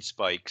population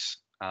spikes.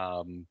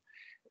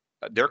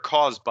 They're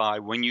caused by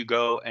when you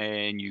go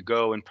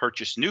and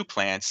purchase new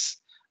plants,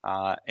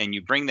 and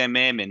you bring them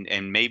in,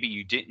 and maybe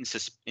you didn't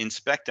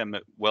inspect them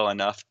well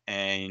enough,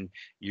 and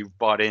you've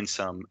bought in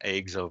some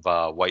eggs of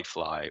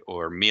whitefly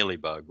or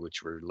mealybug,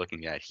 which we're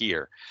looking at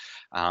here.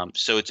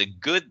 So it's a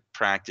good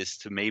practice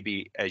to,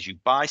 maybe as you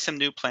buy some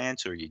new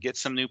plants or you get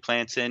some new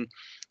plants in,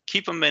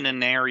 keep them in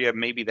an area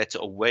maybe that's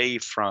away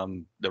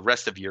from the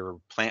rest of your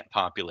plant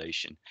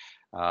population.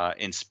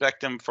 Inspect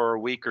them for a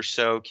week or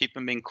so, keep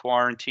them in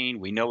quarantine.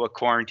 We know what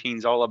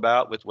quarantine's all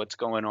about with what's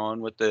going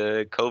on with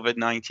the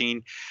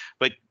COVID-19,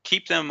 but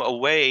keep them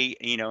away,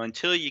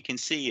 until you can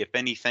see if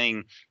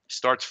anything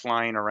starts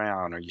flying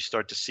around or you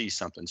start to see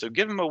something. So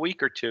give them a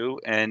week or two,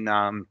 and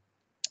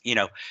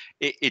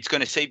it's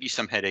going to save you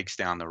some headaches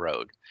down the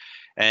road.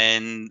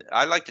 And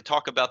I like to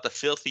talk about the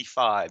filthy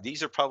five.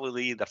 These are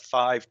probably the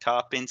 5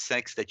 top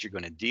insects that you're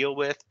going to deal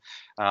with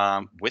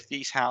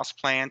these house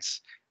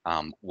plants: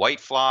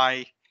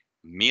 whitefly,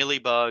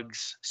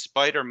 mealybugs,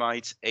 spider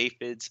mites,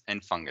 aphids,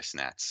 and fungus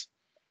gnats.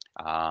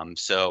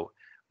 So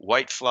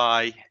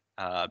whitefly,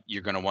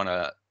 you're going to want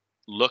to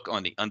look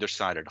on the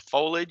underside of the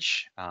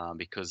foliage,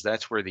 because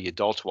that's where the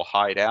adults will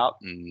hide out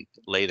and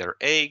lay their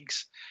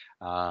eggs,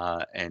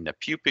 and the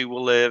pupae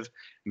will live.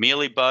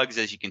 Mealybugs,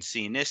 as you can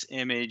see in this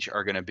image,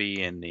 are going to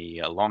be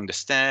along the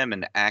stem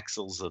and the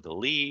axils of the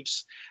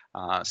leaves.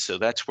 So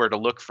that's where to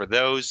look for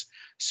those.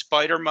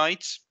 Spider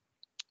mites,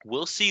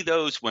 we'll see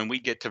those when we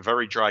get to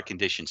very dry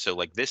conditions. So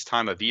like this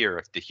time of year,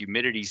 if the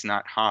humidity's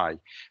not high,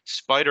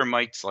 spider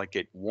mites like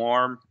it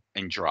warm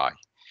and dry.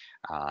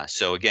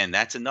 So again,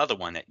 that's another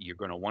one that you're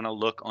going to want to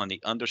look on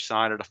the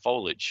underside of the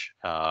foliage.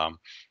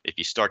 If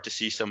you start to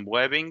see some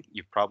webbing,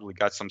 you've probably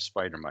got some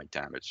spider mite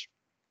damage.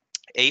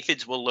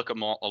 Aphids will look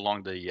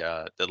along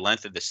the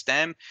length of the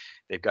stem.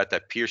 They've got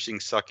that piercing,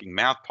 sucking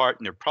mouth part,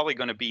 and they're probably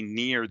going to be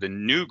near the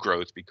new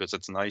growth because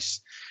it's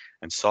nice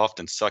and soft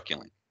and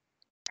succulent.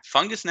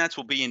 Fungus gnats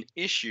will be an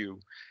issue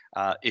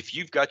if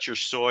you've got your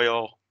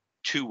soil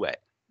too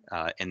wet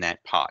in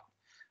that pot.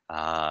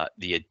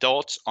 The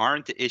adults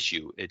aren't the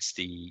issue. It's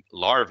the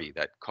larvae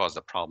that cause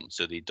the problem.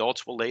 So the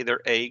adults will lay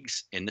their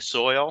eggs in the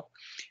soil,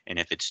 and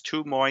if it's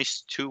too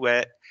moist, too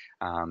wet,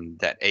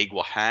 that egg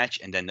will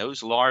hatch, and then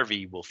those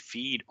larvae will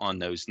feed on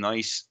those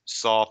nice,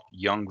 soft,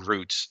 young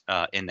roots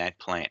in that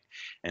plant,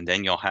 and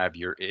then you'll have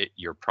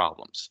your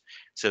problems.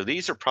 So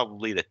these are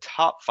probably the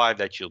top 5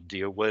 that you'll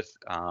deal with.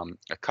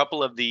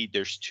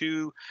 There's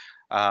 2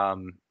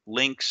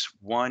 links,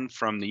 one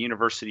from the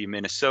University of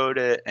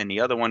Minnesota and the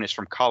other one is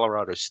from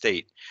Colorado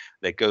State,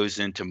 that goes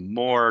into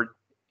more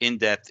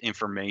in-depth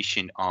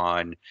information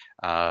on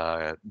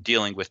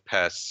dealing with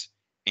pests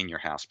in your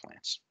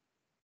houseplants.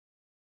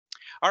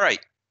 All right,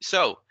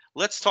 so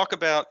let's talk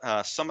about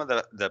some of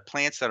the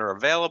plants that are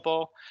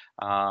available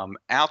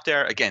out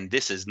there. Again,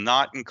 this is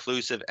not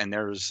inclusive, and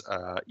there's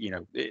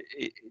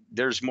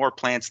there's more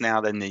plants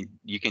now than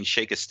you can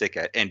shake a stick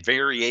at, and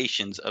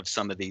variations of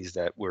some of these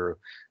that we'll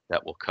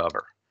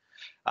cover.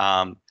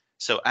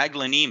 So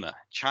Aglaonema,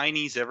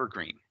 Chinese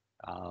evergreen,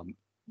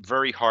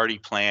 very hardy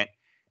plant,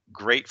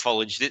 great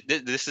foliage.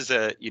 This is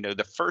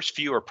the first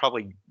few are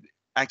probably,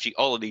 actually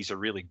all of these are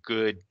really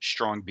good,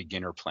 strong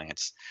beginner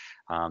plants.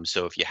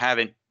 So if you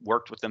haven't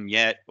worked with them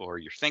yet, or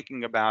you're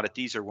thinking about it,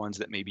 these are ones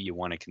that maybe you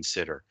want to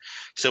consider.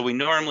 So we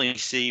normally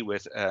see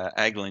with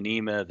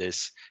Aglaonema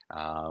this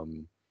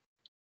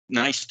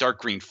nice dark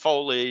green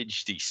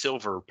foliage, the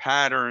silver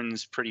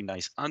patterns, pretty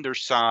nice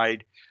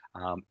underside.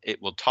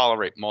 It will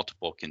tolerate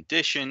multiple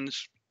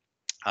conditions.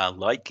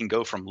 Light can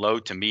go from low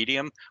to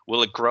medium.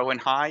 Will it grow in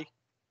high?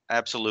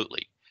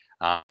 Absolutely.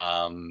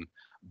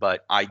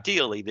 But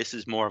ideally, this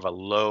is more of a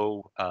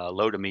low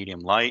to medium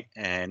light,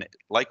 and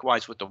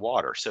likewise with the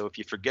water. So if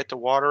you forget to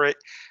water it,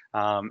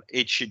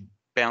 it should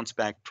bounce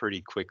back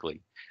pretty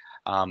quickly.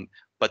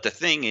 But the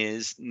thing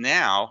is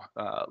now,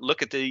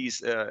 look at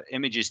these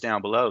images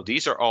down below.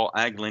 These are all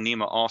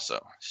Aglaonema also.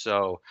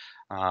 So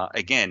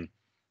again,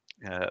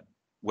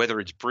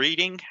 whether it's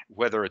breeding,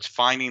 whether it's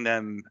finding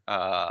them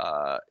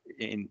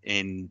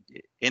in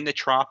the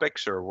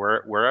tropics or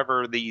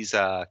wherever these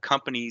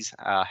companies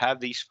have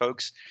these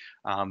folks,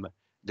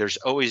 there's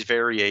always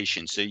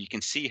variation. So you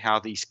can see how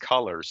these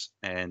colors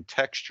and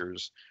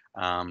textures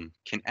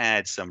can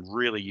add some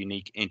really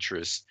unique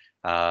interest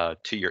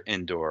to your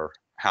indoor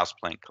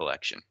houseplant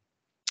collection.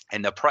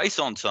 And the price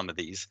on some of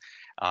these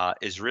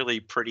is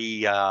really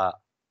pretty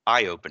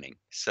eye-opening.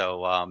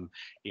 So,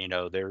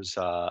 there's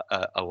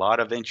a lot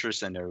of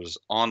interest, and there's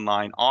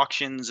online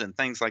auctions and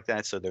things like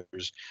that. So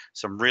there's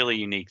some really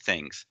unique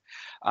things.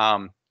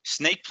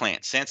 Snake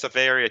plant,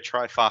 Sansevieria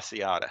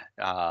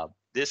trifasciata.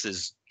 This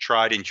is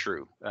tried and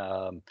true.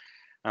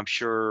 I'm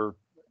sure,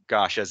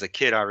 gosh, as a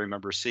kid, I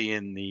remember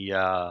seeing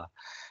the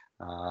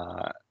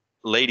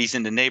ladies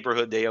in the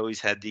neighborhood. They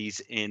always had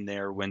these in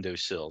their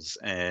windowsills,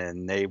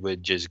 and they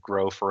would just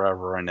grow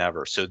forever and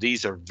ever. So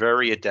these are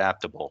very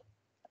adaptable.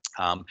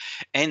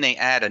 And they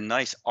add a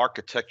nice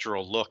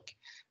architectural look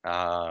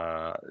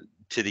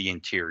to the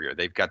interior.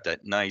 They've got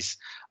that nice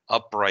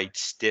upright,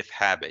 stiff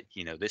habit.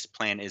 This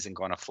plant isn't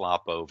going to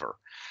flop over.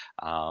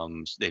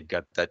 They've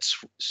got that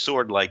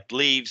sword-like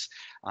leaves,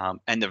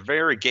 and the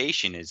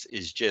variegation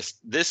is just,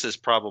 this is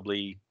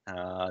probably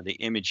the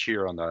image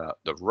here on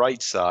the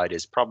right side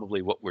is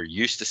probably what we're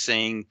used to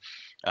seeing.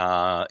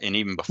 And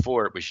even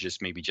before, it was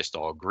just maybe just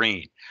all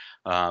green.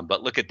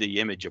 But look at the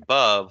image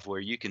above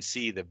where you can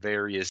see the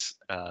various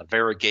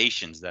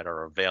variegations that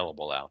are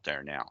available out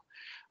there now.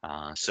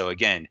 So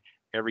again,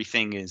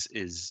 everything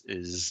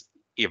is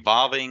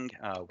evolving.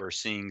 We're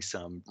seeing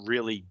some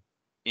really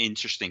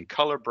interesting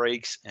color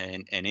breaks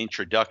and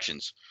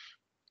introductions.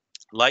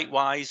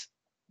 Light-wise,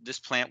 this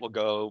plant will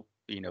go,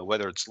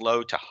 whether it's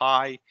low to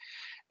high,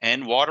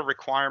 and water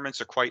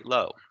requirements are quite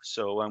low.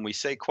 So when we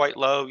say quite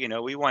low,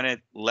 we want to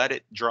let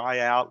it dry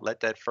out, let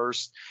that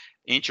first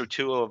inch or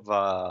two of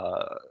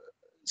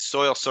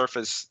soil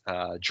surface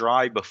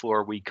dry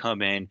before we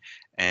come in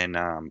and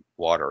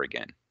water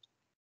again.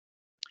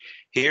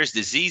 Here's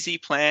the ZZ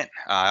plant.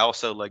 I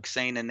also like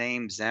saying the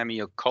name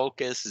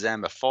Zamioculcas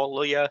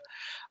zamifolia,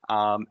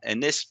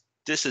 and this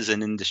is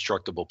an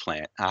indestructible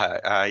plant.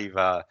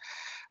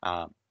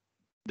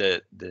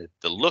 The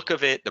look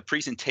of it, the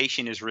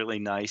presentation is really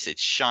nice.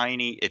 It's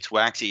shiny, it's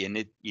waxy,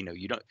 and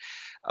you don't.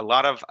 A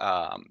lot of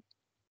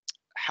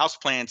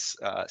houseplants,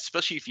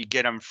 especially if you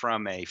get them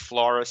from a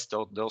florist,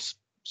 they'll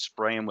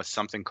spray them with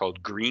something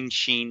called green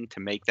sheen to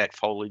make that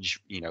foliage,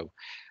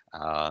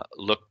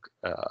 look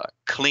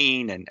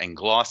clean and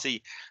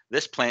glossy.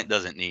 This plant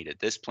doesn't need it.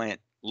 This plant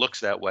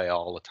looks that way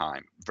all the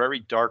time. Very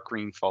dark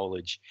green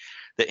foliage.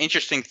 The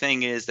interesting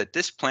thing is that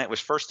this plant was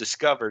first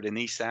discovered in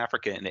East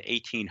Africa in the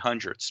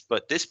 1800s,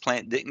 but this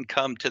plant didn't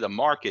come to the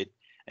market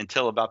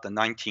until about the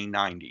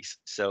 1990s.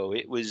 So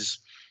it was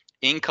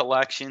in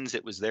collections,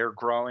 it was there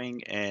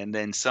growing, and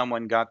then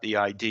someone got the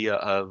idea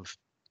of,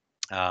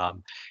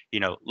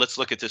 let's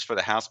look at this for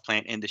the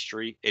houseplant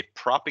industry. It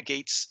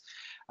propagates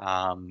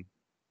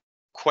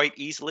quite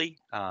easily.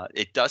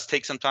 It does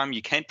take some time.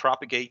 You can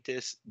propagate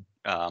this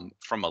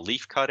from a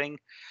leaf cutting.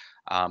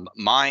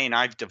 Mine,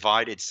 I've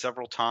divided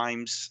several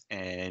times,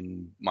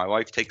 and my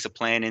wife takes a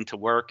plant into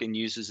work and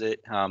uses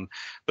it.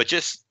 But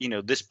just,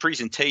 this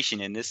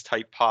presentation in this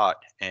type pot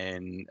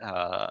and,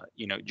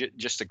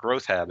 just the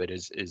growth habit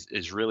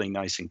is really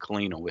nice and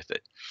clean with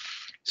it.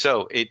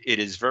 So it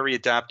is very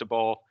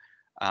adaptable.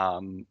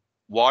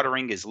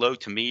 Watering is low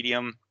to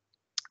medium.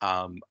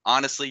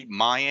 Honestly,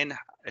 mine,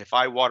 if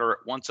I water it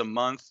once a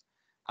month,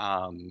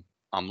 I'm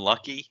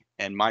lucky.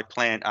 And my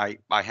plant, I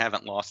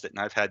haven't lost it. And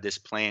I've had this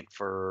plant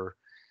for,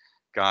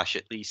 gosh,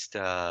 at least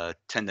 10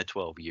 to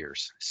 12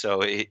 years.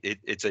 So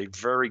it's a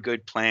very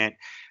good plant.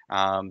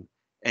 And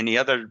the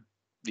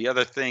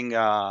other thing,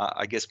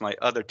 I guess my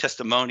other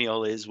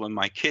testimonial is when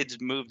my kids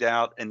moved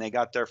out and they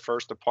got their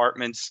first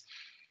apartments,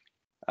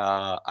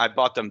 I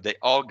bought them. They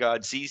all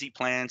got ZZ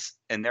plants,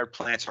 and their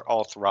plants are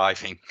all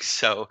thriving.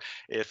 So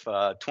if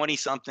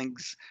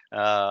 20-somethings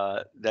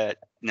that,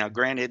 now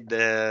granted,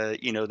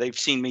 they've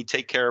seen me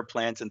take care of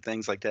plants and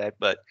things like that,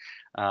 but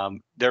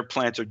their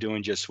plants are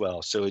doing just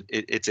well. So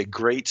it's a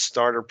great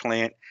starter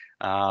plant,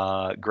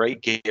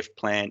 great gift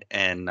plant,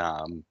 and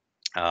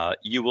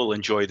you will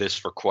enjoy this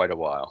for quite a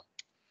while.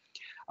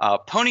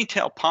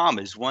 Ponytail palm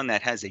is one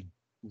that has a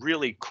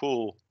really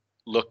cool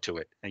look to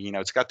it.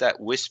 It's got that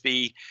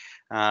wispy,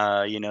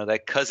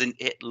 that cousin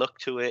it look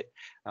to it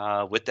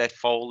with that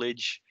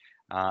foliage.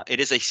 It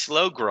is a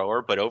slow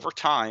grower, but over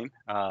time,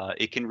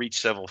 it can reach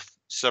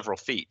several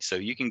feet. So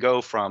you can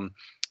go from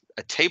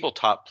a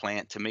tabletop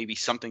plant to maybe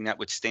something that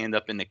would stand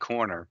up in the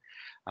corner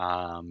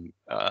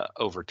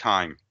over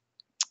time.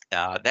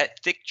 That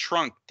thick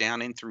trunk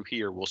down in through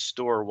here will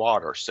store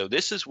water. So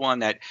this is one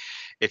that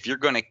if you're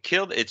going to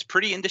kill it, it's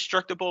pretty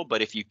indestructible,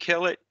 but if you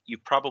kill it, you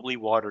probably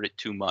watered it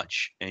too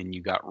much and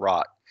you got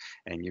rot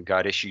and you've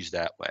got issues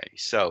that way.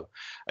 So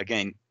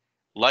again,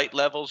 light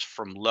levels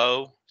from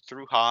low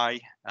through high,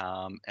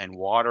 and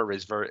water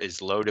is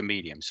low to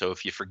medium. So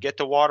if you forget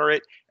to water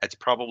it, that's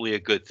probably a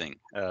good thing.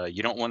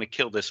 You don't want to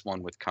kill this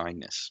one with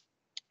kindness.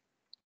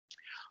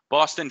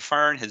 Boston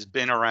fern has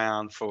been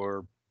around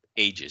for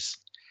ages.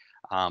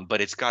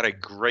 But it's got a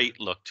great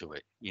look to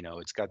it.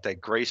 It's got that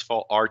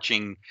graceful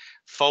arching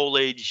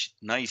foliage,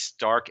 nice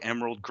dark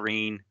emerald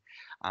green.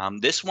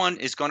 This one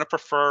is going to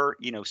prefer,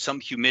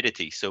 some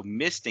humidity. So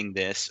misting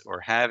this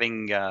or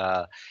having,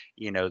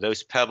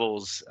 those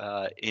pebbles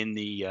in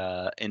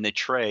the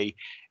tray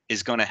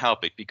is going to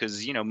help it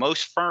because,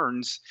 most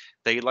ferns,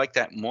 they like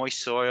that moist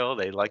soil.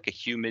 They like a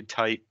humid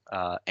type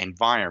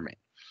environment.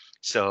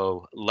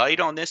 So light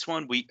on this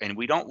one,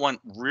 we don't want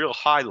real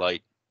high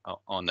light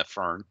on the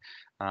fern.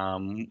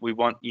 We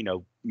want,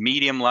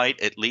 medium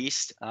light at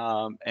least,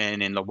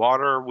 and in the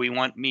water we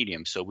want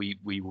medium. So we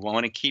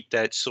want to keep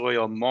that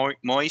soil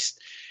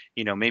moist.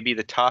 Maybe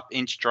the top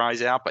inch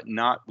dries out, but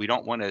we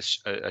don't want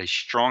a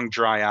strong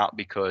dry out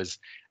because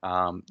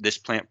this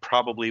plant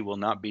probably will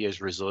not be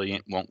as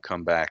resilient, won't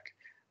come back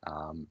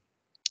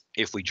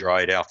if we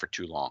dry it out for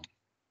too long.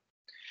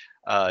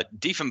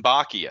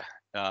 Dieffenbachia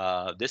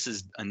This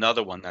is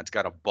another one that's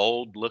got a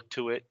bold look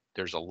to it.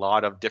 There's a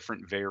lot of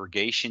different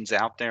variegations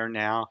out there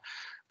now,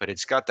 but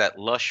it's got that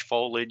lush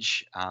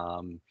foliage.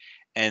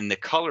 And the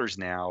colors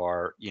now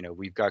are,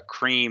 we've got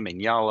cream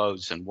and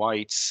yellows and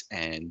whites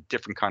and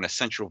different kind of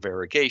central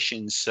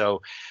variegations.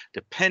 So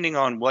depending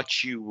on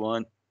what you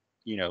want,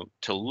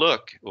 to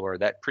look, or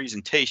that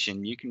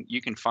presentation,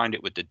 you can find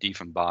it with the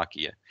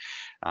Dieffenbachia.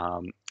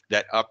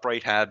 That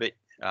upright habit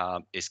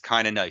is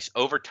kind of nice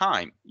over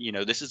time.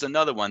 This is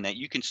another one that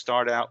you can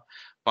start out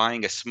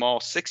buying a small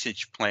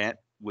 6-inch plant,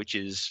 which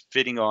is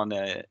fitting on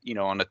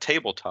a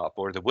tabletop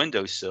or the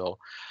windowsill.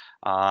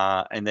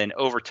 And then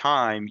over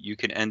time, you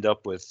can end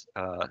up with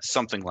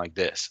something like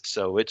this.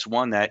 So it's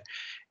one that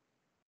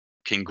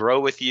can grow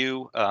with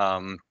you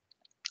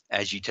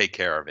as you take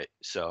care of it.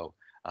 So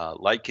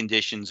light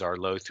conditions are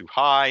low through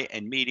high,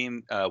 and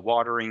medium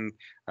watering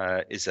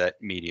is at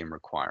medium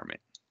requirement.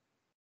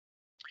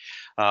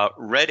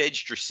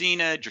 Red-edged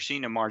Dracaena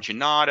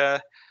marginata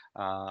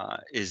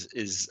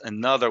is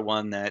another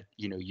one that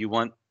you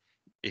want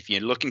if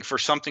you're looking for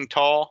something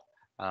tall.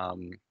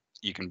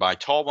 You can buy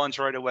tall ones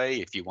right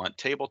away. If you want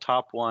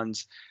tabletop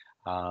ones,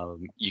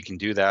 you can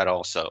do that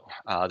also.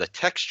 The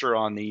texture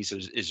on these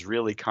is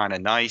really kind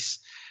of nice,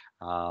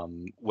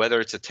 whether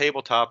it's a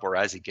tabletop or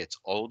as it gets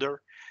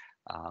older.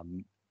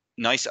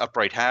 Nice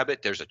upright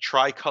habit. There's a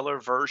tricolor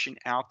version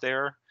out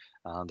there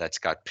that's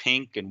got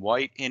pink and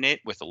white in it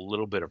with a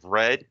little bit of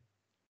red.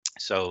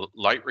 So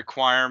light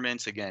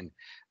requirements, again,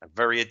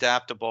 very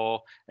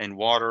adaptable, and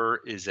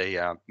water is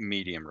a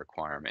medium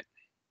requirement.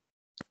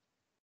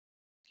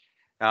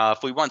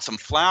 If we want some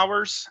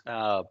flowers,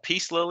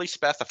 peace lily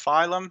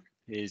spathiphyllum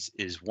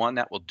is one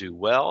that will do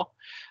well.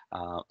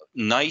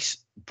 Nice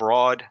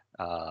broad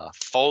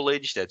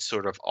foliage that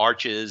sort of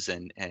arches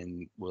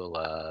and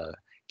will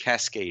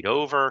cascade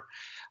over.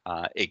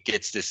 It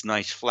gets this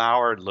nice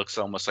flower. It looks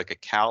almost like a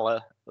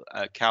calla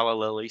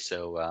lily.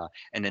 So,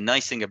 and the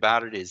nice thing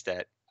about it is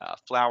that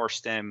flower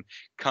stem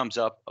comes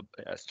up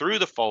through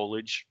the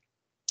foliage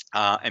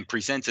and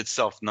presents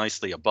itself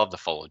nicely above the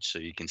foliage, so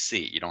you can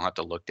see it. You don't have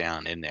to look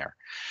down in there.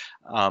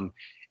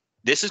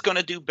 This is going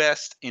to do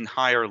best in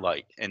higher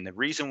light, and the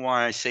reason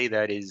why I say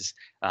that is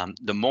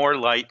the more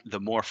light, the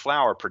more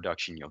flower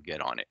production you'll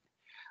get on it.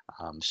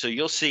 So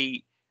you'll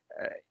see,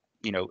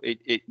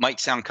 it might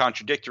sound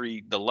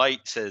contradictory. The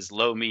light says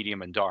low,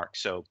 medium, and dark.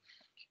 So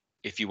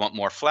if you want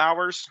more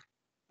flowers,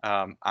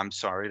 I'm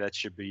sorry, that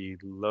should be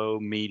low,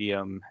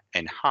 medium,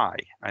 and high.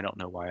 I don't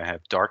know why I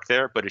have dark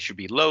there, but it should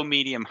be low,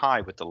 medium,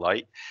 high with the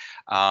light.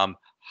 Higher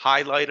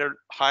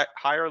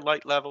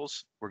light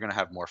levels, we're going to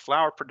have more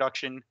flower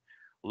production.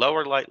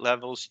 Lower light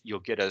levels, you'll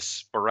get a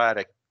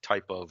sporadic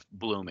type of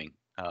blooming,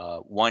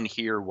 one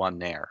here, one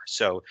there.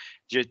 So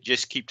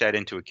just keep that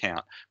into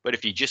account. But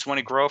if you just want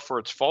to grow for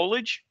its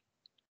foliage,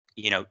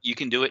 you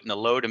can do it in the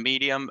low to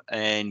medium,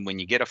 and when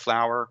you get a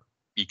flower,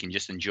 you can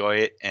just enjoy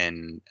it,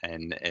 and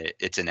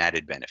it's an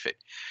added benefit.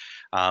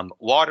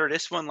 Water,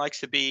 this one likes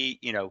to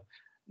be,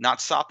 not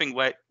sopping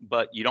wet,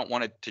 but you don't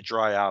want it to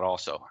dry out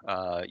also.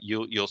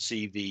 You'll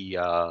see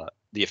the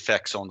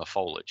effects on the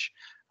foliage.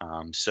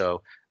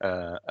 So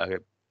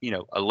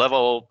a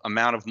level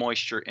amount of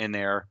moisture in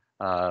there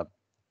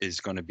is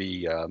going to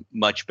be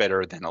much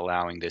better than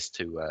allowing this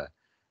to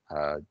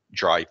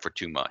dry for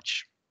too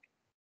much.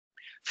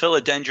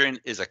 Philodendron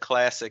is a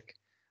classic.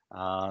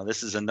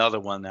 This is another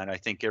one that I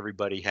think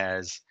everybody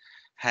has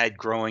had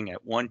growing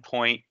at one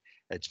point.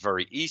 It's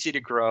very easy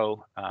to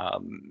grow.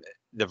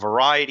 The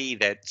variety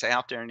that's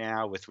out there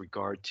now with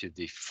regard to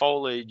the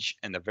foliage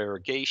and the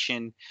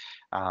variegation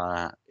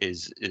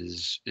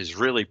is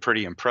really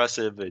pretty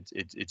impressive.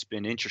 It's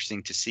been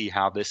interesting to see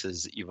how this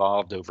has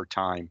evolved over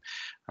time,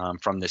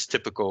 from this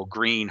typical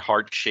green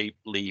heart-shaped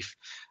leaf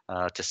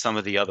to some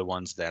of the other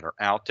ones that are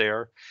out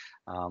there.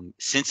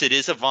 Since it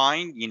is a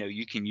vine,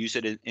 you can use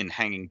it in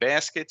hanging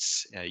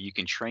baskets. You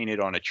can train it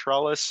on a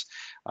trellis.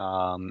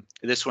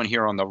 This one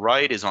here on the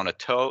right is on a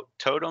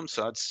totem.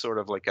 So that's sort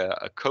of like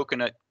a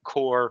coconut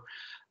core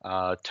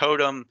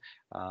totem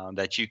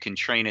that you can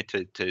train it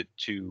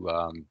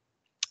to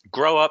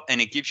grow up,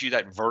 and it gives you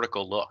that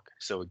vertical look.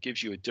 So it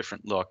gives you a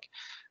different look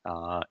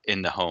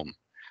in the home,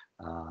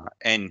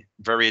 and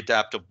very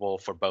adaptable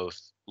for both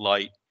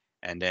light,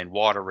 and then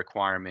water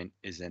requirement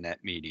is in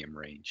that medium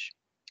range.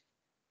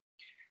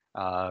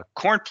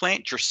 Corn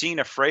plant,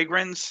 Dracaena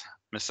fragrans,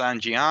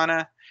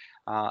 Mesangiana.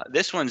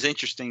 This one's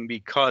interesting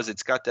because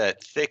it's got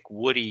that thick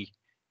woody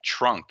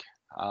trunk.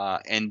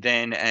 And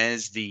then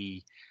as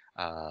the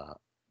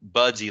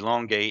buds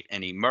elongate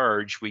and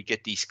emerge, we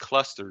get these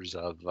clusters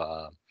of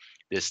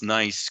this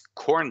nice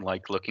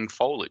corn-like looking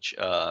foliage.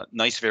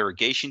 Nice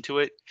variegation to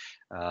it,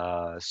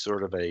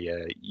 sort of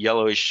a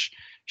yellowish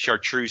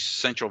chartreuse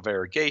central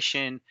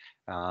variegation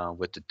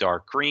with the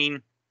dark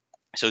green.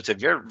 So it's a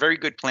very, very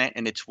good plant,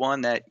 and it's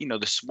one that,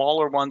 the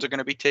smaller ones are going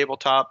to be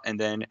tabletop, and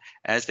then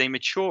as they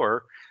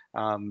mature,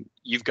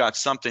 you've got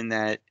something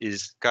that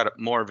is got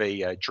more of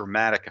a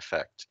dramatic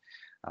effect.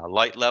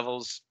 Light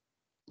levels,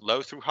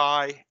 low through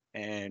high,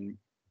 and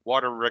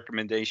water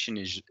recommendation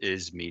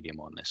is medium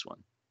on this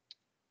one.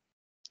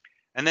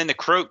 And then the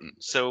croton.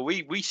 So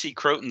we see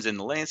crotons in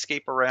the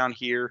landscape around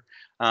here.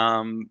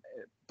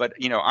 But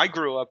I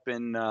grew up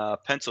in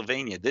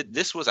Pennsylvania.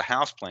 This was a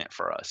house plant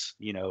for us.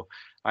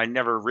 I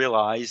never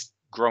realized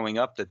growing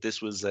up that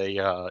this was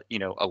a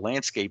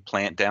landscape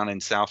plant down in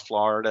South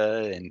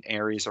Florida and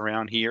areas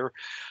around here.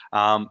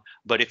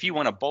 But if you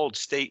want a bold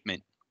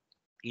statement,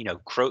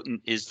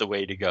 croton is the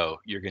way to go.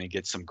 You're going to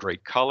get some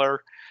great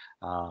color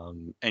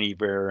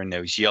anywhere in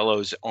those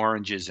yellows,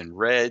 oranges, and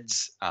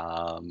reds.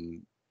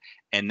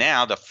 And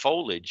now the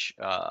foliage,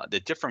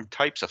 the different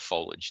types of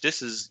foliage.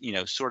 This is,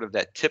 sort of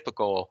that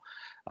typical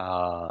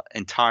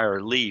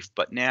entire leaf,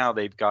 but now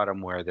they've got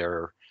them where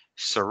they're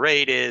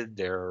serrated.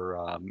 They're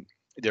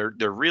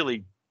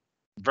really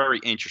very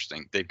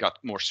interesting. They've got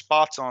more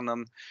spots on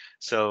them,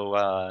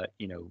 so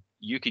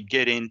you could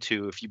get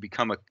into, if you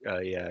become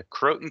a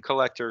croton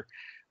collector,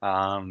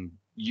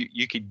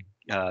 you could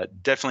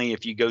definitely,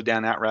 if you go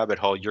down that rabbit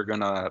hole, you're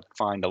going to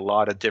find a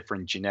lot of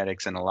different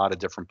genetics and a lot of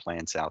different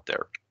plants out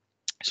there.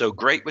 So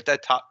great with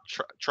that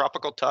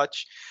tropical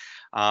touch.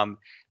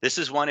 This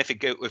is one, if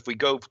we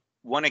go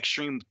one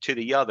extreme to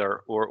the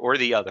other or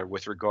the other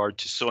with regard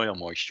to soil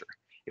moisture.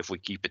 If we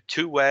keep it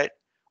too wet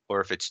or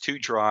if it's too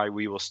dry,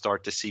 we will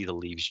start to see the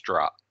leaves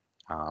drop.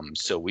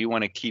 So we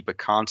want to keep a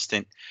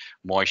constant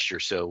moisture.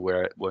 So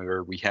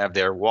where we have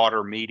their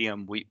water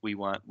medium, we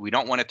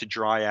don't want it to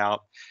dry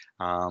out,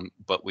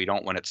 but we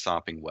don't want it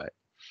sopping wet.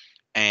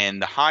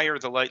 And the higher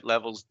the light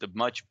levels, the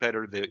much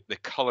better the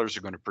colors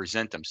are going to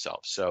present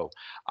themselves. So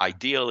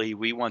ideally,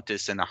 we want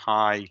this in a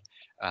high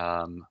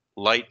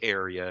light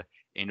area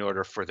in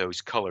order for those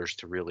colors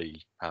to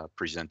really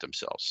present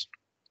themselves.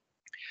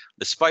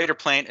 The spider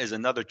plant is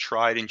another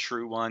tried and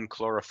true one,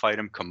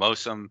 Chlorophytum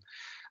comosum.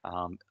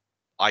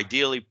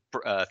 Ideally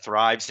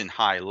thrives in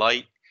high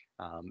light.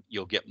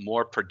 You'll get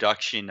more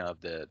production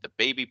of the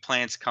baby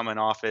plants coming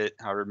off it.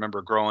 I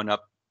remember growing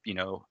up,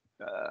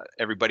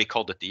 everybody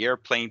called it the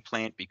airplane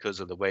plant because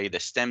of the way the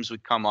stems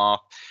would come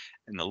off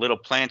and the little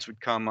plants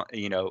would come,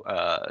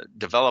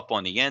 develop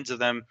on the ends of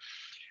them.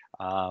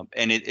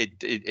 And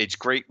it's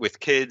great with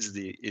kids.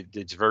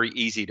 It's very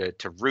easy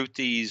to root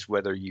these,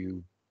 whether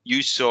you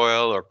use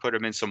soil or put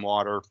them in some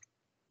water.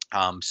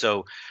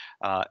 So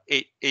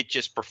it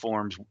just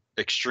performs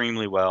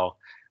extremely well.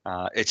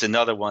 It's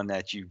another one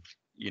that you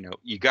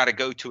got to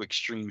go to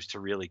extremes to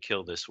really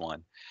kill this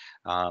one.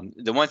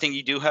 The one thing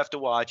you do have to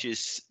watch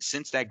is,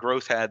 since that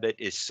growth habit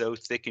is so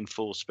thick and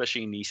full,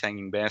 especially in these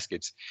hanging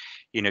baskets,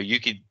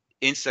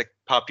 insect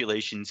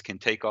populations can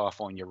take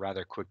off on you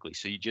rather quickly.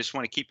 So you just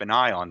want to keep an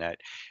eye on that.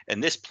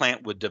 And this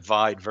plant would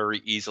divide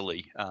very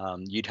easily.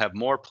 You'd have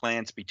more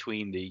plants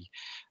between the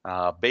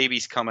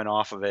babies coming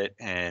off of it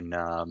and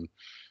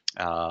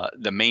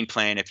the main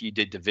plant. If you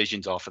did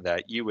divisions off of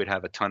that, you would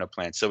have a ton of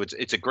plants. So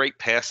it's a great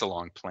pass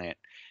along plant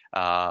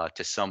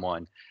to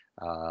someone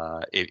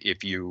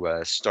if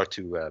you start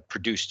to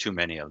produce too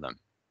many of them.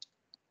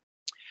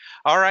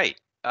 All right.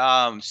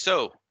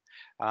 So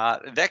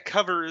that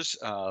covers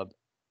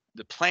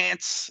the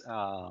plants,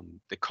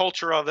 the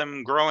culture of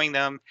them, growing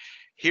them.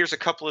 Here's a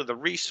couple of the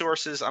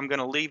resources. I'm going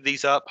to leave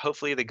these up.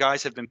 Hopefully the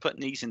guys have been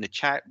putting these in the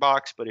chat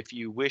box, but if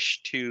you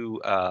wish to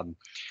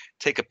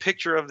take a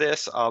picture of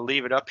this, I'll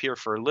leave it up here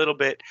for a little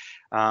bit.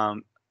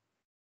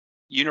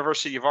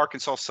 University of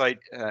Arkansas site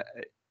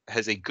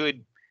has a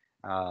good,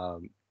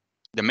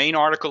 the main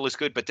article is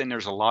good, but then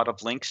there's a lot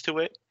of links to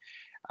it.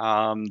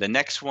 The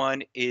next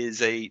one is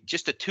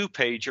just a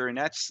 2-pager, and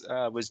that's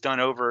was done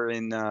over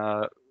in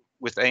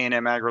with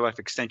A&M AgriLife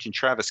Extension,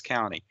 Travis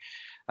County.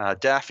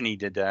 Daphne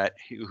did that,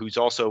 who's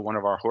also one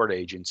of our hort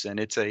agents, and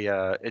it's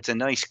a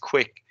nice,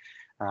 quick,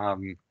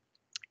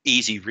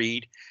 easy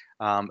read.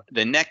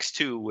 The next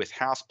two with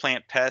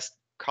Houseplant Pest,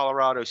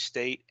 Colorado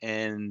State,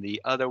 and the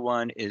other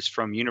one is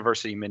from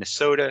University of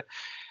Minnesota.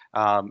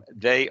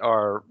 They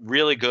are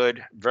really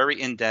good,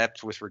 very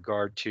in-depth with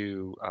regard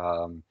to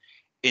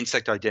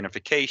insect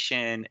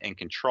identification and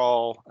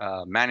control,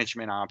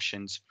 management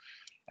options.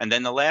 And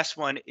then the last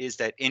one is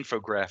that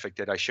infographic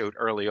that I showed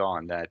early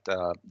on, that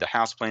the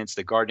houseplants,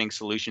 the gardening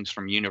solutions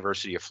from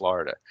University of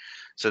Florida.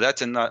 So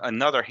that's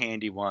another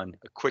handy one,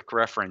 a quick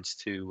reference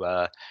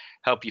to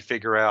help you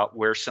figure out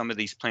where some of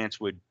these plants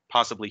would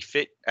possibly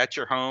fit at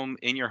your home,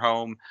 in your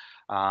home,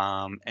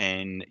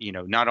 and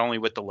not only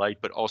with the light,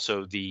 but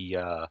also the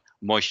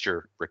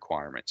moisture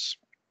requirements.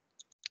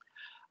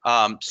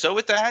 So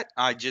with that,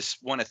 I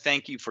just want to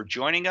thank you for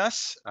joining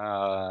us.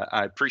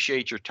 I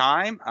appreciate your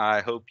time. I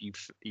hope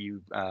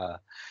you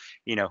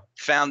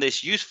found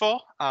this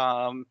useful.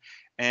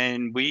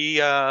 And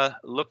we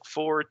look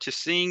forward to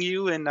seeing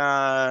you in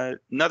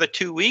another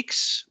 2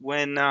 weeks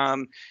when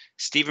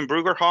Stephen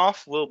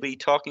Brugerhoff will be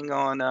talking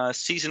on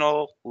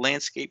seasonal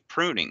landscape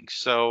pruning.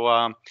 So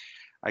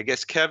I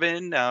guess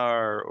Kevin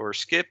or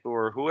Skip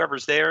or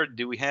whoever's there,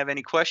 do we have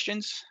any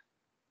questions?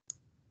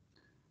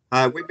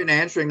 We've been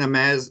answering them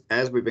as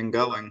we've been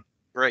going.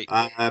 Great.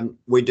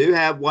 We do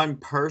have one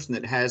person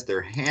that has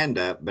their hand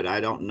up, but I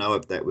don't know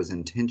if that was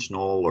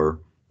intentional or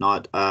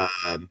not.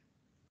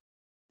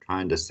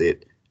 Trying to see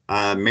it.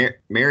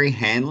 Mary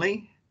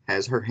Hanley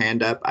has her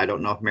hand up. I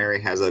don't know if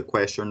Mary has a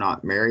question or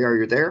not. Mary, are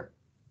you there?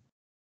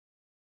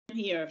 I'm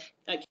here.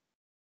 Do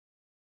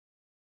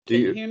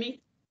Can you hear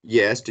me?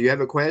 Yes. Do you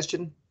have a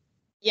question?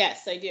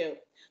 Yes, I do.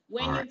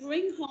 When you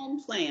bring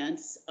home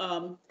plants,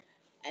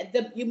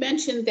 you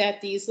mentioned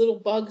that these little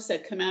bugs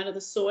that come out of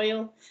the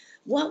soil,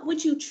 what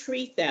would you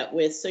treat that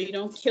with so you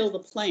don't kill the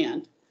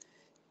plant?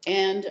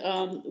 And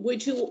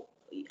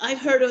I've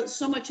heard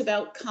so much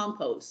about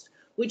compost.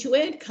 Would you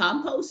add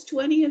compost to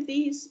any of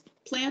these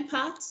plant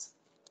pots?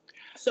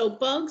 So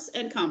bugs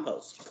and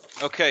compost.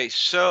 Okay,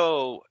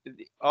 so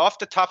off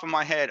the top of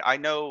my head, I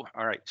know.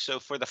 All right, so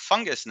for the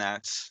fungus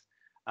gnats,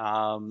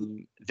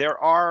 there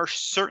are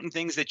certain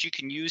things that you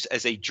can use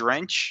as a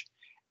drench,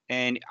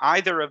 and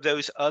either of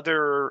those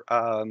other,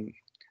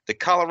 the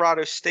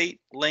Colorado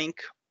State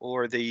link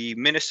or the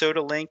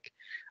Minnesota link,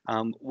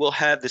 will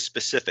have the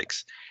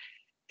specifics.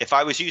 If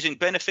I was using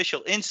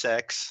beneficial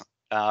insects,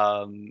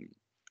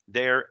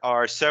 there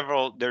are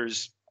several.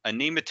 There's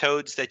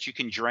nematodes that you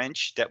can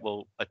drench that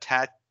will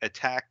attack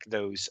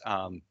those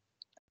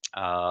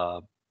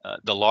the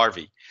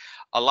larvae.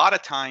 A lot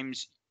of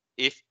times,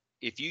 if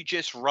you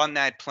just run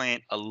that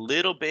plant a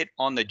little bit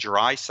on the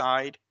dry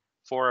side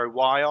for a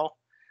while,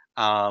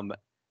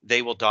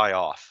 they will die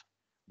off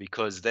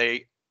because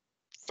they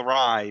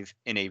thrive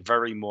in a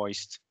very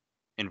moist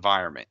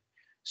environment.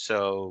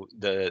 So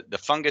the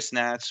fungus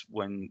gnats,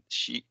 when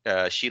she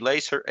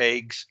lays her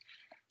eggs,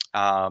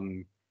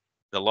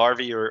 the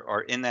larvae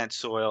are in that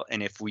soil,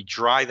 and if we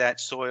dry that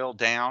soil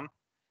down,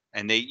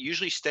 and they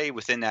usually stay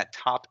within that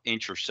top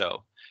inch or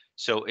so.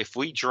 So if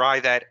we dry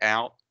that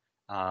out,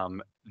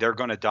 they're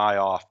going to die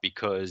off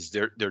because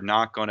they're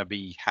not going to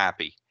be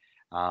happy.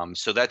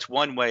 So that's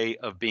one way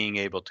of being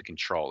able to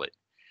control it.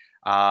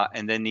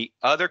 And then the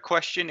other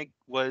question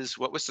was,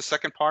 what was the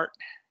second part?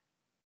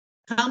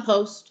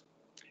 Compost.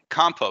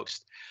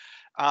 Compost.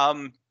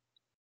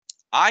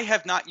 I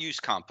have not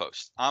used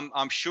compost.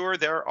 I'm sure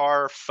there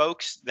are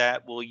folks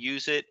that will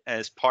use it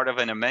as part of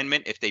an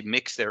amendment if they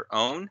mix their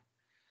own.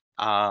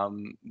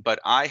 But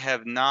I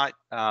have not,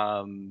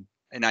 and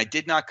I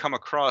did not come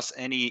across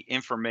any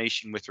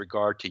information with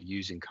regard to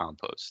using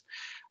compost.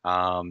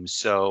 I'm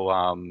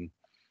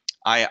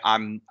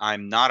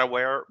not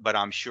aware, but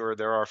I'm sure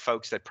there are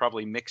folks that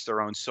probably mix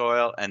their own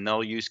soil and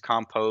they'll use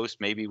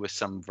compost, maybe with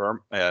some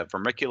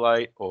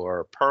vermiculite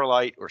or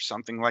perlite or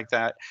something like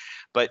that.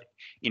 But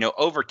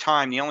over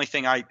time, the only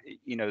thing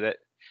that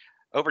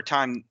over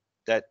time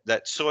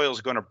that soil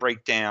is going to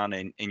break down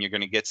and you're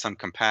going to get some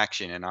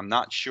compaction, and I'm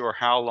not sure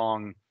how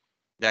long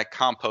that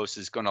compost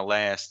is going to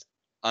last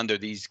under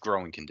these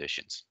growing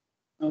conditions.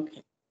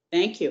 Okay,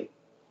 thank you.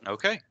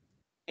 Okay.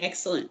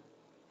 Excellent.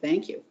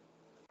 Thank you.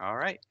 All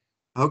right.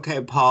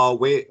 Okay, Paul,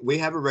 we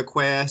have a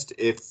request.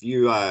 If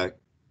you have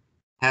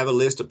a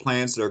list of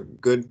plants that are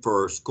good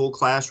for school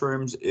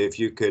classrooms, if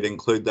you could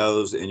include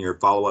those in your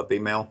follow-up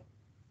email.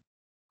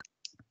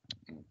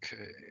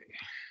 Okay.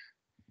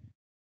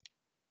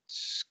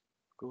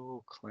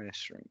 School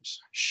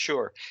classrooms.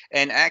 Sure.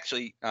 And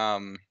actually,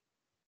 I'm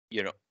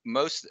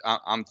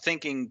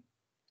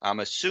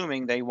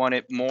assuming they want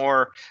it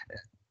more.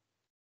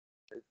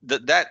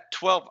 That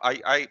 12,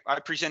 I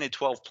presented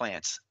 12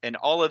 plants, and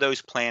all of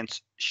those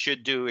plants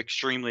should do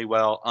extremely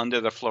well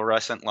under the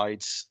fluorescent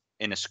lights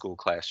in a school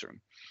classroom.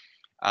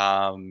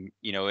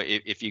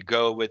 If you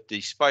go with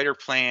the spider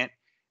plant,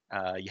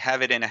 you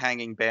have it in a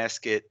hanging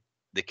basket,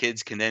 the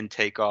kids can then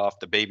take off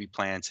the baby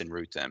plants and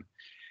root them.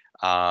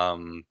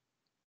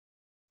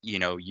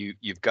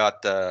 You've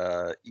got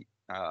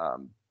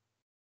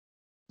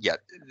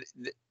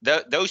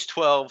those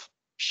 12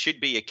 should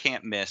be a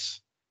can't miss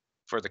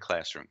for the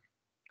classroom.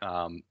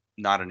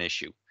 Not an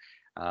issue.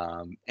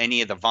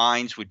 Any of the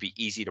vines would be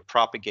easy to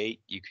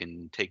propagate. You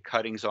can take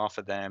cuttings off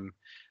of them.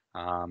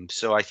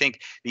 So I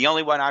think the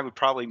only one I would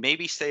probably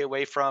maybe stay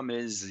away from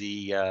is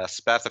the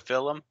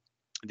spathiphyllum,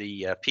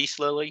 the peace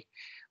lily,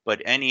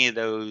 but any of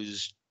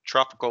those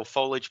tropical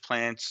foliage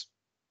plants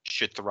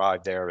should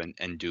thrive there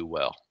and do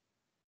well.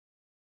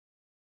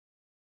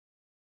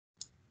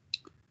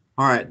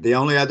 All right. The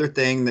only other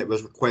thing that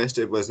was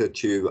requested was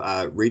that you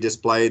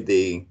redisplayed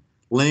the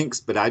links,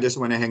 but I just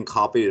went ahead and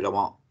copied it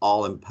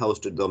all and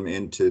posted them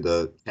into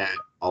the chat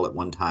all at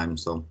one time.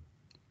 So.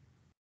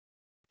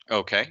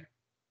 Okay.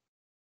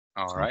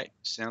 All right.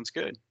 Sounds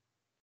good.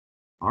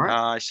 All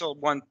right. I saw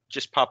one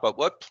just pop up.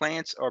 What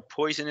plants are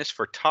poisonous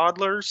for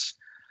toddlers?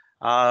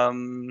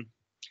 Now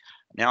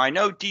I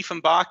know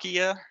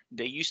Dieffenbachia,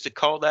 they used to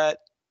call that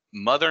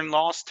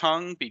mother-in-law's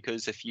tongue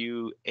because if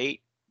you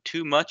ate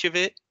too much of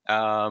it,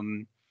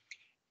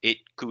 it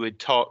could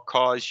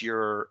cause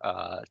your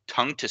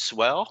tongue to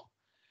swell.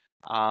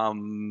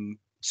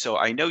 So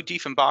I know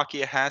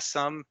Dieffenbachia has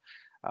some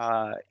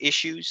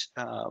issues,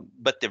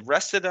 but the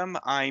rest of them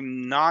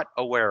I'm not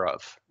aware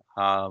of.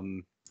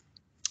 And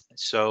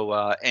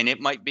it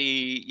might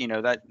be,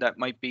 that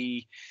might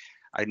be,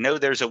 I know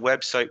there's a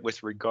website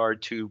with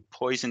regard to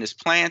poisonous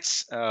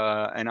plants,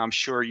 and I'm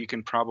sure you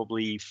can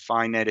probably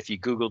find that if you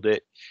Googled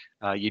it,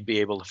 you'd be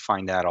able to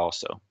find that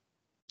also.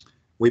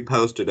 We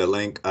posted a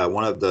link.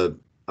 One of the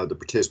of the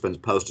participants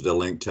posted a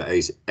link to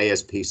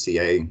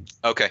ASPCA,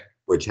 Okay.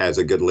 which has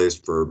a good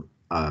list for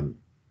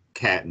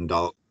cat and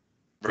dog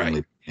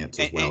friendly Right. plants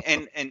as well.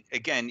 And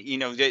again,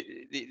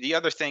 the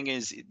other thing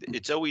is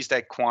it's always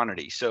that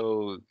quantity.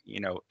 So,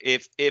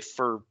 if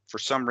for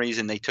some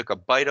reason they took a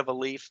bite of a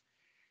leaf,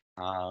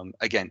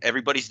 again,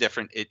 everybody's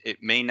different.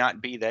 It may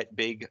not be that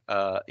big,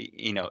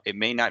 it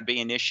may not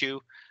be an issue.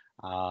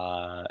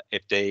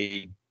 If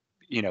they,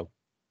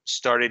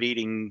 started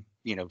eating,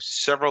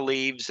 several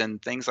leaves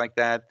and things like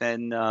that,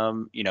 then,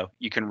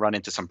 you can run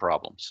into some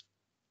problems.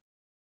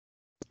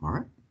 All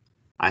right.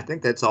 I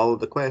think that's all of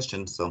the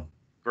questions. So.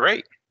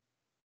 Great.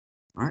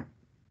 All right.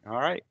 All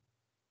right.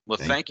 Well,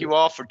 Thank thank you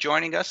all for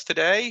joining us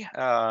today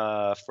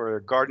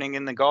for Gardening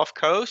in the Gulf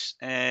Coast.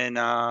 And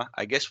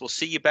I guess we'll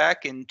see you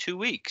back in 2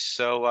 weeks.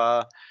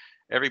 So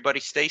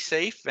everybody stay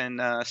safe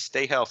and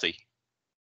stay healthy.